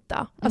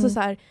bekanta. Alltså så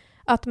här,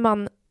 att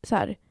man så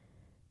här,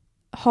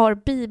 har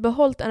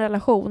bibehållit en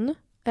relation,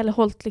 eller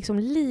hållit liksom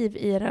liv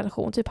i en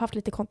relation, typ haft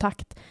lite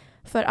kontakt,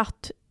 för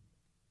att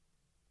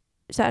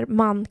så här,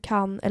 man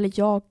kan, eller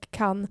jag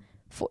kan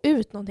få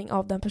ut någonting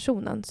av den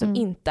personen som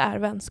inte är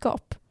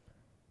vänskap.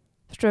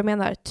 Förstår du vad jag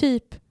menar?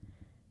 Typ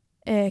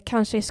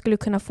kanske skulle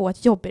kunna få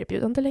ett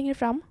jobberbjudande längre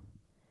fram.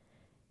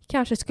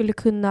 Kanske skulle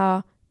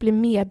kunna bli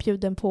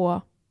medbjuden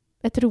på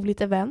ett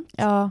roligt event.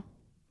 Ja.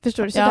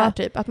 Förstår du? Sådär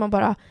typ. Att man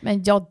bara...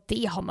 Men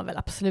det har man väl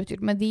absolut gjort.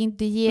 Men det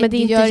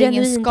gör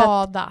ingen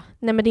skada.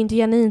 Nej, men det är inte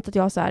genuint att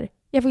jag så här,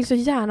 jag vill så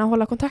gärna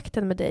hålla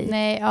kontakten med dig.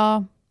 Nej,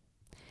 ja.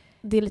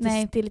 Det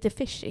är lite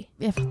fishy.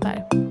 Jag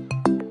fattar.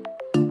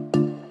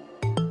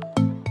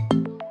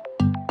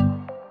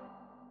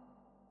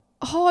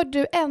 Har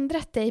du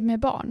ändrat dig med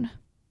barn?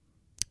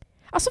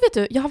 Alltså vet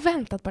du, jag har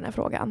väntat på den här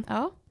frågan.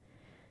 Ja.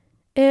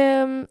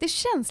 Det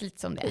känns lite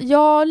som det.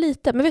 Ja,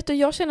 lite. Men vet du,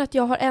 jag känner att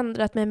jag har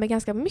ändrat mig med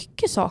ganska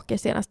mycket saker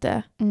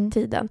senaste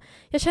tiden.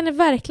 Jag känner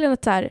verkligen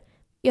att så här,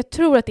 jag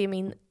tror att det är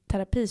min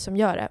terapi som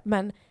gör det,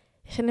 men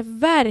jag känner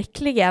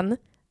verkligen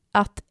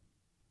att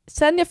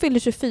sen jag fyllde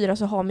 24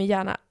 så har min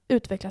hjärna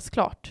utvecklats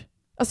klart.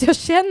 Alltså jag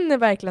känner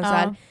verkligen så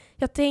här,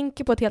 jag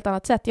tänker på ett helt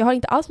annat sätt. Jag har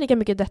inte alls lika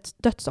mycket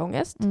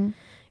dödsångest.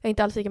 Jag har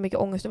inte alls lika mycket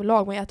ångest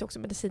överlag, men jag äter också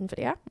medicin för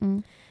det.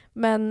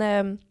 Men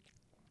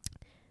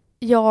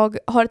jag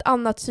har ett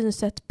annat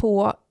synsätt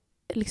på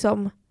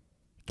liksom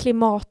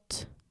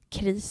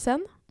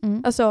klimatkrisen.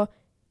 Alltså,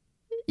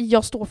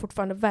 jag står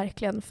fortfarande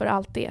verkligen för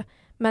allt det.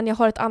 Men jag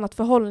har ett annat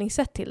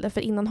förhållningssätt till det.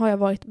 För innan har jag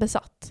varit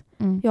besatt.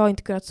 Jag har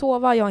inte kunnat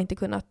sova, jag har inte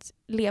kunnat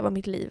leva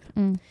mitt liv.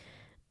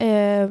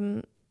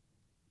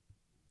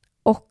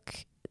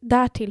 Och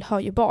därtill hör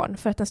ju barn.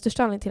 För att den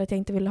största anledningen till att jag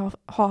inte vill ha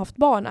haft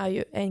barn är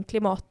ju en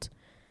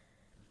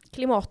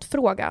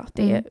klimatfråga.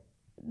 Det är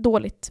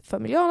dåligt för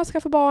miljön att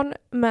skaffa barn,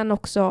 men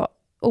också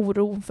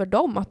oro för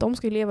dem, att de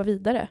ska leva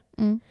vidare.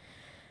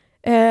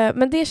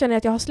 Men det känner jag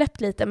att jag har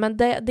släppt lite. Men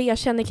det jag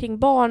känner kring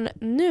barn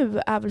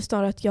nu är väl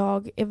snarare att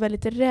jag är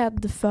väldigt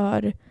rädd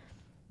för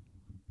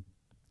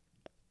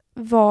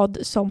vad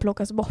som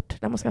plockas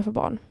bort när man skaffar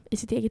barn i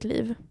sitt eget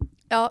liv.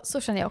 Ja,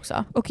 så känner jag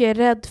också. Och jag är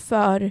rädd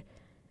för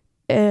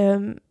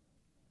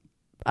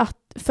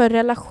för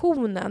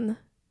relationen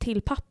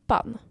till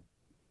pappan.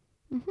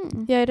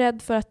 Jag är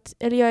rädd för att,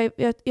 eller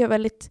jag är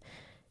väldigt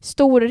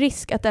stor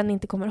risk att den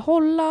inte kommer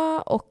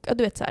hålla, och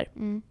du vet så här.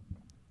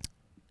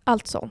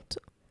 Allt sånt.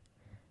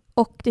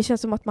 Och det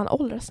känns som att man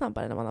åldras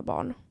snabbare när man har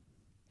barn.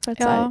 För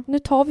att så här, nu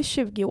tar vi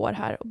 20 år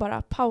här och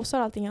bara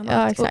pausar allting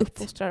annat och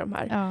uppfostrar de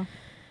här. Ja.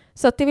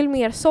 Så att det är väl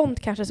mer sånt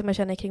kanske som jag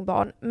känner kring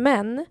barn.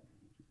 Men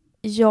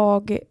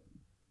jag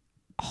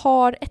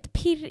har ett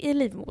pirr i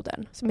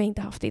livmodern som jag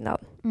inte haft innan.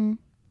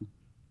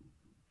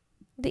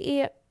 Det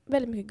är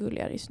väldigt mycket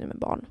gulligare just nu med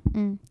barn.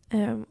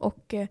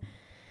 Och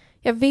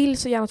Jag vill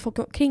så gärna att folk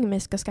omkring mig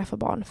ska skaffa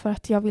barn för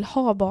att jag vill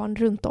ha barn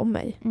runt om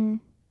mig.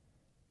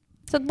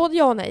 Så att både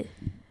ja och nej.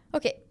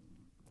 Okej.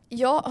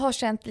 Jag har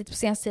känt lite på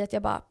senaste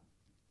tid att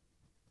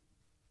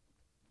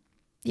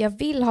jag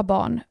vill ha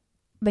barn,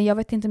 men jag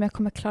vet inte om jag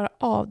kommer klara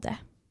av det.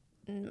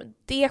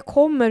 Det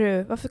kommer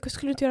du. Varför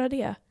skulle du inte göra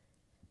det?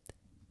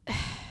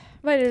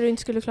 Vad är det du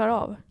inte skulle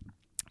klara av?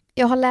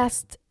 Jag har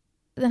läst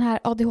den här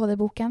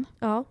ADHD-boken.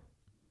 Ja.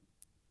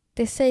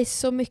 Det sägs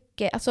så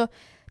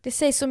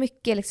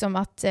mycket, liksom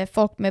att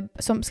folk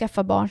som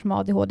skaffar barn som har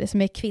ADHD,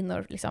 som är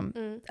kvinnor, liksom,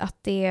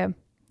 att det är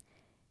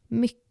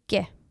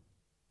mycket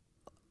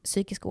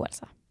psykisk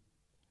ohälsa.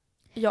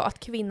 Ja, att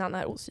kvinnan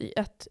är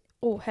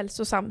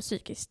ohälsosam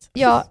psykiskt.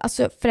 Ja,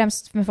 alltså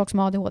främst med folk som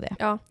har ADHD.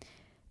 Ja.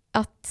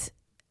 Att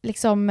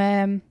liksom,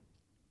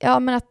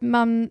 men att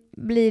man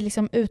blir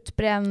liksom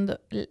utbränd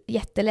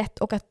jättelätt,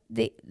 och att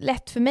det är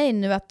lätt för mig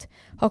nu att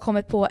ha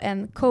kommit på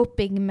en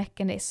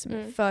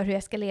coping-mekanism för hur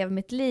jag ska leva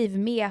mitt liv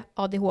med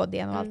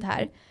ADHD och allt det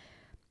här.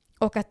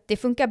 Och att det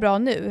funkar bra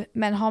nu,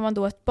 men har man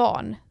då ett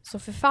barn så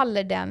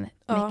förfaller den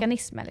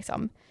mekanismen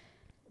liksom.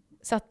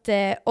 Så att,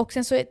 och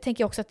sen så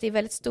tänker jag också att det är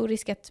väldigt stor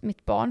risk att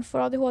mitt barn får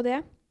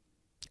ADHD.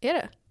 Är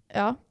det?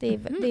 Ja, det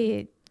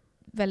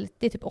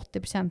är typ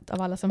 80%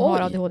 av alla som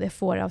har ADHD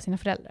får av sina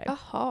föräldrar.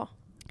 Jaha.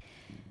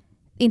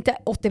 Inte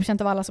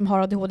 80% av alla som har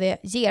ADHD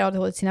ger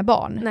ADHD till sina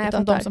barn. Nej,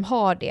 utan de som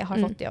har det har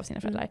fått det av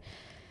sina föräldrar.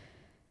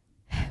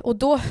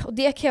 Och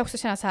det kan jag också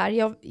känna så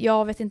här.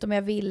 Jag vet inte om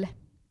jag vill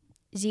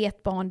ge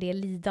ett barn det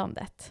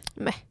lidandet.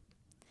 Nej.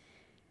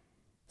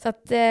 Så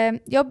att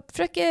jag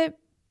försöker...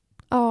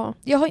 Ja.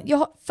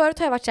 Förut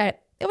har jag varit så här: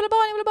 jag vill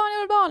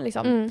ha barn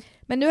liksom.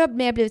 Men nu har jag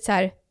mer blivit så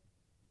här,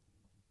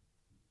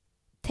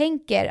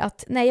 tänker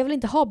att nej, jag vill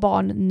inte ha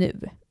barn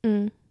nu.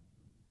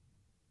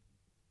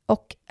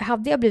 Och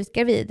hade jag blivit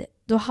gravid,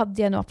 då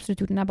hade jag nog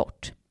absolut gjort en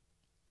abort.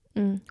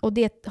 Och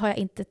det har jag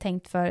inte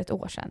tänkt för ett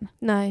år sedan.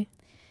 Nej.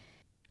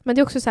 Men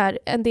det är också så här,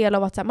 en del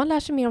av att så här, man lär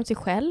sig mer om sig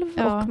själv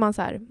och man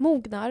så här,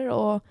 mognar,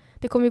 och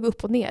det kommer ju gå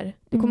upp och ner.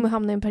 Det kommer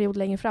hamna i en period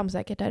längre fram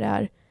säkert där det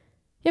är,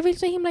 jag vill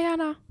så himla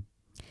gärna.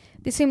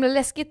 Det är så himla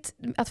läskigt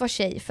att vara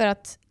tjej, för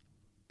att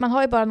man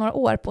har ju bara några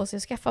år på sig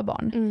att skaffa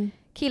barn.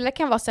 Killar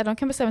kan vara så här, de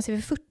kan bestämma sig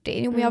vid 40.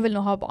 Jo, men jag vill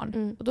nog ha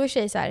barn. Och då är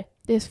tjej så här,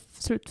 det är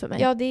slut för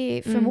mig. Ja, det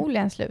är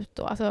förmodligen slut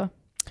då. Alltså,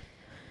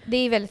 det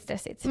är väldigt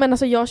stressigt. Men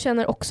alltså jag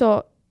känner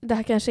också, det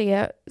här kanske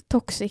är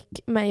toxic,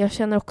 men jag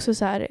känner också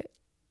så här,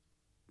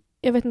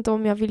 jag vet inte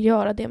om jag vill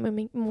göra det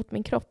mot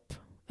min kropp.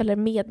 Eller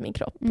med min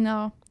kropp.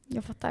 Ja,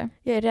 jag fattar.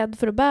 Jag är rädd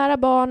för att bära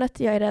barnet.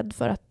 Jag är rädd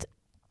för att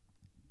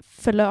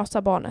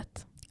förlösa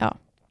barnet. Ja.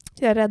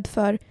 Jag är rädd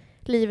för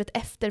livet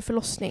efter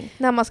förlossning.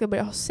 När man ska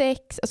börja ha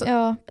sex.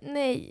 Alltså,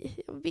 nej,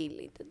 jag vill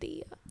inte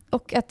det.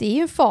 Och att det är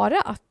ju en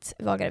fara att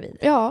vara gravid.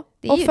 Ja,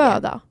 det är och ju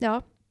föda. Det.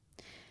 Ja.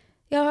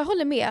 Jag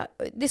håller med.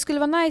 Det skulle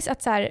vara nice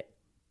att så här,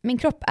 min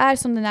kropp är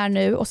som den är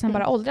nu och sen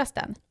bara åldras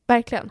den.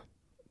 Verkligen.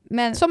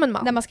 Men som en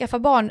man. När man skaffar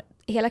barn,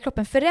 hela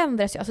kroppen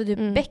förändras ju. Alltså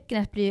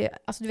bäckenet blir ju,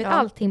 alltså du vet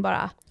allting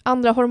bara.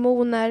 Andra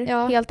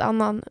hormoner,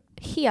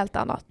 helt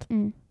annat.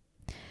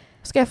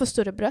 Ska jag få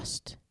större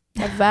bröst?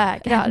 Jag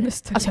vägrar.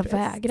 Alltså jag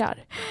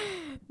vägrar.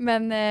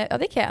 Men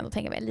det kan jag ändå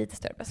tänka mig, lite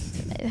större bröst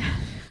till mig.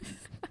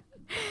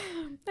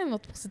 Det är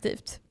något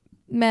positivt.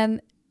 Men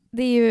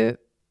det är ju,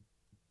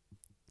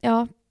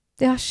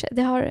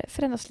 det har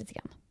förändrats lite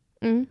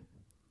grann.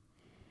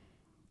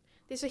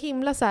 Det är så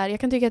himla så här, jag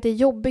kan tycka att det är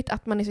jobbigt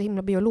att man är så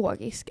himla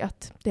biologisk,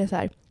 att det är så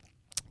här,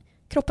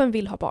 kroppen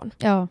vill ha barn.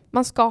 Ja.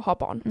 Man ska ha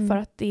barn för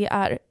att det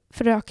är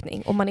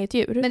förökning om man är ett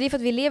djur. Men det är för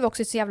att vi lever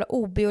också i ett så jävla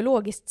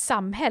obiologiskt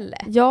samhälle.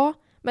 Ja,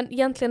 men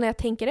egentligen när jag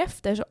tänker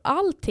efter så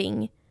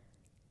allting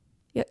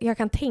jag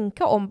kan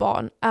tänka om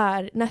barn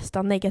är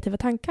nästan negativa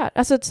tankar.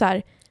 Alltså så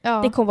här,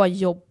 det kommer vara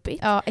jobbigt.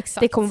 Ja,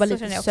 exakt. Det kommer vara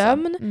lite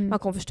sömn. Man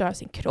kommer förstöra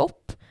sin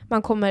kropp.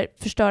 Man kommer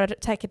förstöra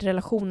säkert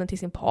relationen till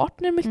sin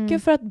partner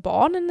mycket för att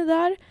barnen är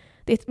där.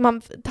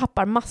 Man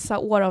tappar massa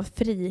år av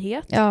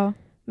frihet. Ja.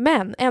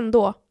 Men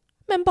ändå,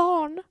 men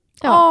barn.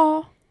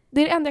 Ja.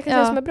 Det är det enda jag kan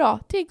säga som är bra.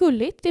 Det är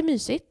gulligt, det är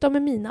mysigt, de är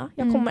mina.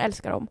 Jag kommer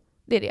älska dem.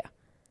 Det är det.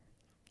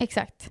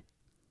 Exakt.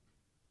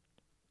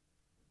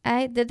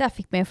 Nej, det där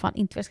fick mig fan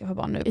inte vilja skaffa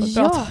barn nu på ett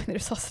bra tag när du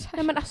sa sådär.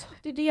 Nej, men alltså,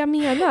 det är det jag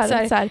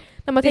menar. Så här,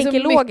 när man tänker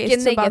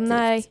logiskt så bara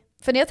nej.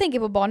 För när jag tänker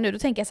på barn nu, då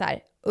tänker jag så här,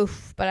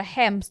 usch, bara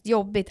hemskt,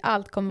 jobbigt,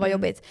 allt kommer vara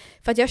jobbigt.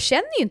 För att jag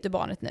känner ju inte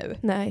barnet nu.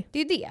 Nej. Det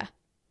är ju det.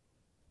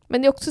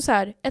 Men det är också så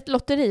här, ett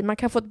lotteri. Man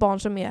kan få ett barn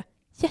som är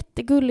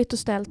jättegulligt och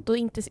snällt och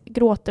inte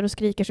gråter och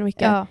skriker så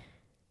mycket. Ja.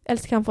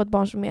 Eller så kan man få ett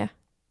barn som är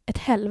ett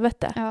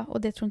helvete. Ja,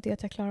 och det tror inte jag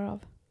att jag klarar av.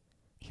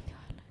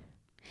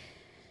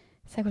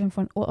 Säkert om man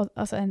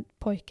får en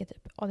pojke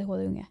typ,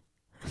 ADHD-unge.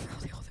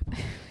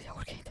 Jag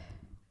orkar inte.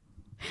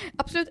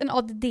 Absolut en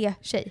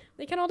ADD-tjej.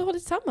 Vi kan ADHD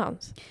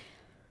tillsammans.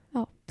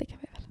 Ja, det kan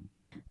vi väl.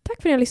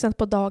 Tack för att ni har lyssnat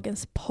på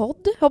dagens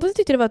podd. Jag hoppas ni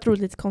tyckte det var ett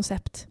roligt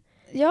koncept.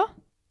 Ja.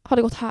 Har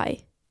det gått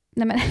high?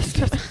 Nej men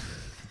sluta.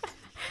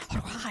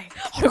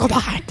 Har det gått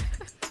high?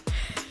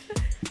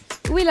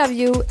 We love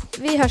you.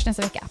 Vi hörs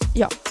nästa vecka.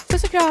 Ja.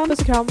 Puss och kram. Puss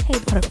och kram. Hej,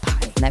 har det gått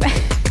high? Nej men.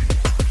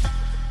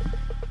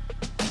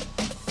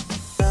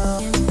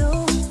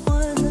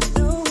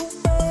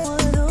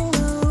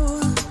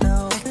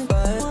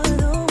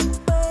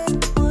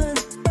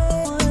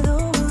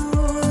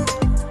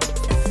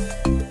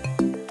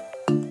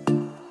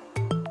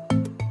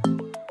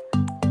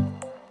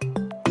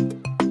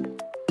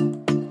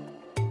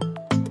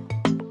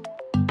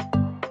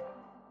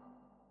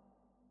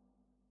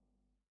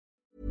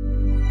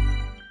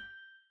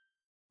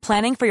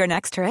 Planning for your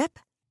next trip?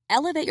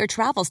 Elevate your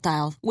travel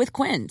style with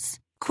Quince.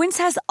 Quince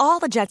has all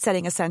the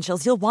jet-setting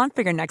essentials you'll want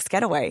for your next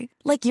getaway,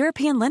 like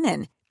European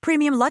linen,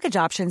 premium luggage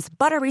options,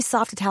 buttery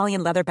soft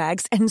Italian leather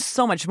bags, and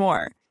so much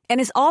more.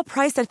 And is all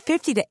priced at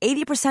 50 to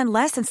 80%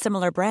 less than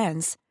similar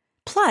brands.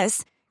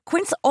 Plus,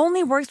 Quince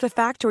only works with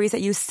factories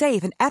that use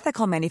safe and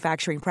ethical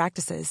manufacturing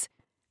practices.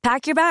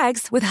 Pack your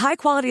bags with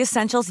high-quality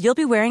essentials you'll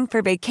be wearing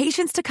for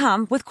vacations to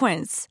come with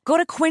Quince. Go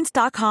to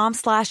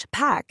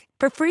quince.com/pack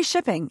for free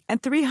shipping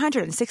and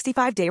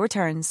 365-day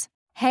returns.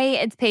 Hey,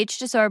 it's Paige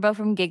DeSorbo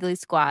from Giggly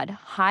Squad.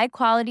 High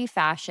quality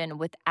fashion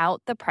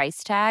without the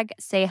price tag.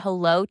 Say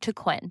hello to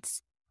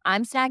Quince.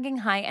 I'm snagging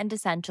high-end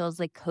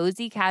essentials like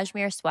cozy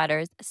cashmere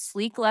sweaters,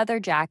 sleek leather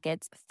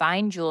jackets,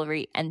 fine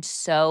jewelry, and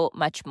so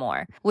much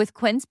more. With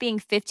Quince being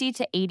 50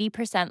 to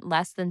 80%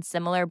 less than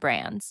similar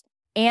brands.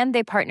 And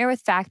they partner with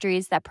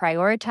factories that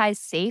prioritize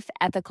safe,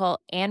 ethical,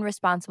 and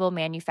responsible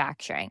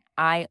manufacturing.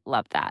 I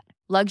love that.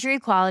 Luxury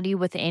quality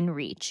within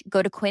reach.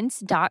 Go to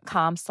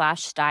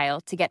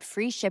quince.com/style to get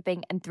free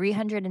shipping and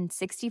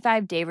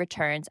 365-day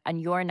returns on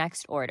your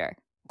next order.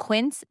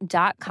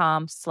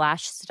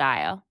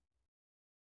 Quince.com/style.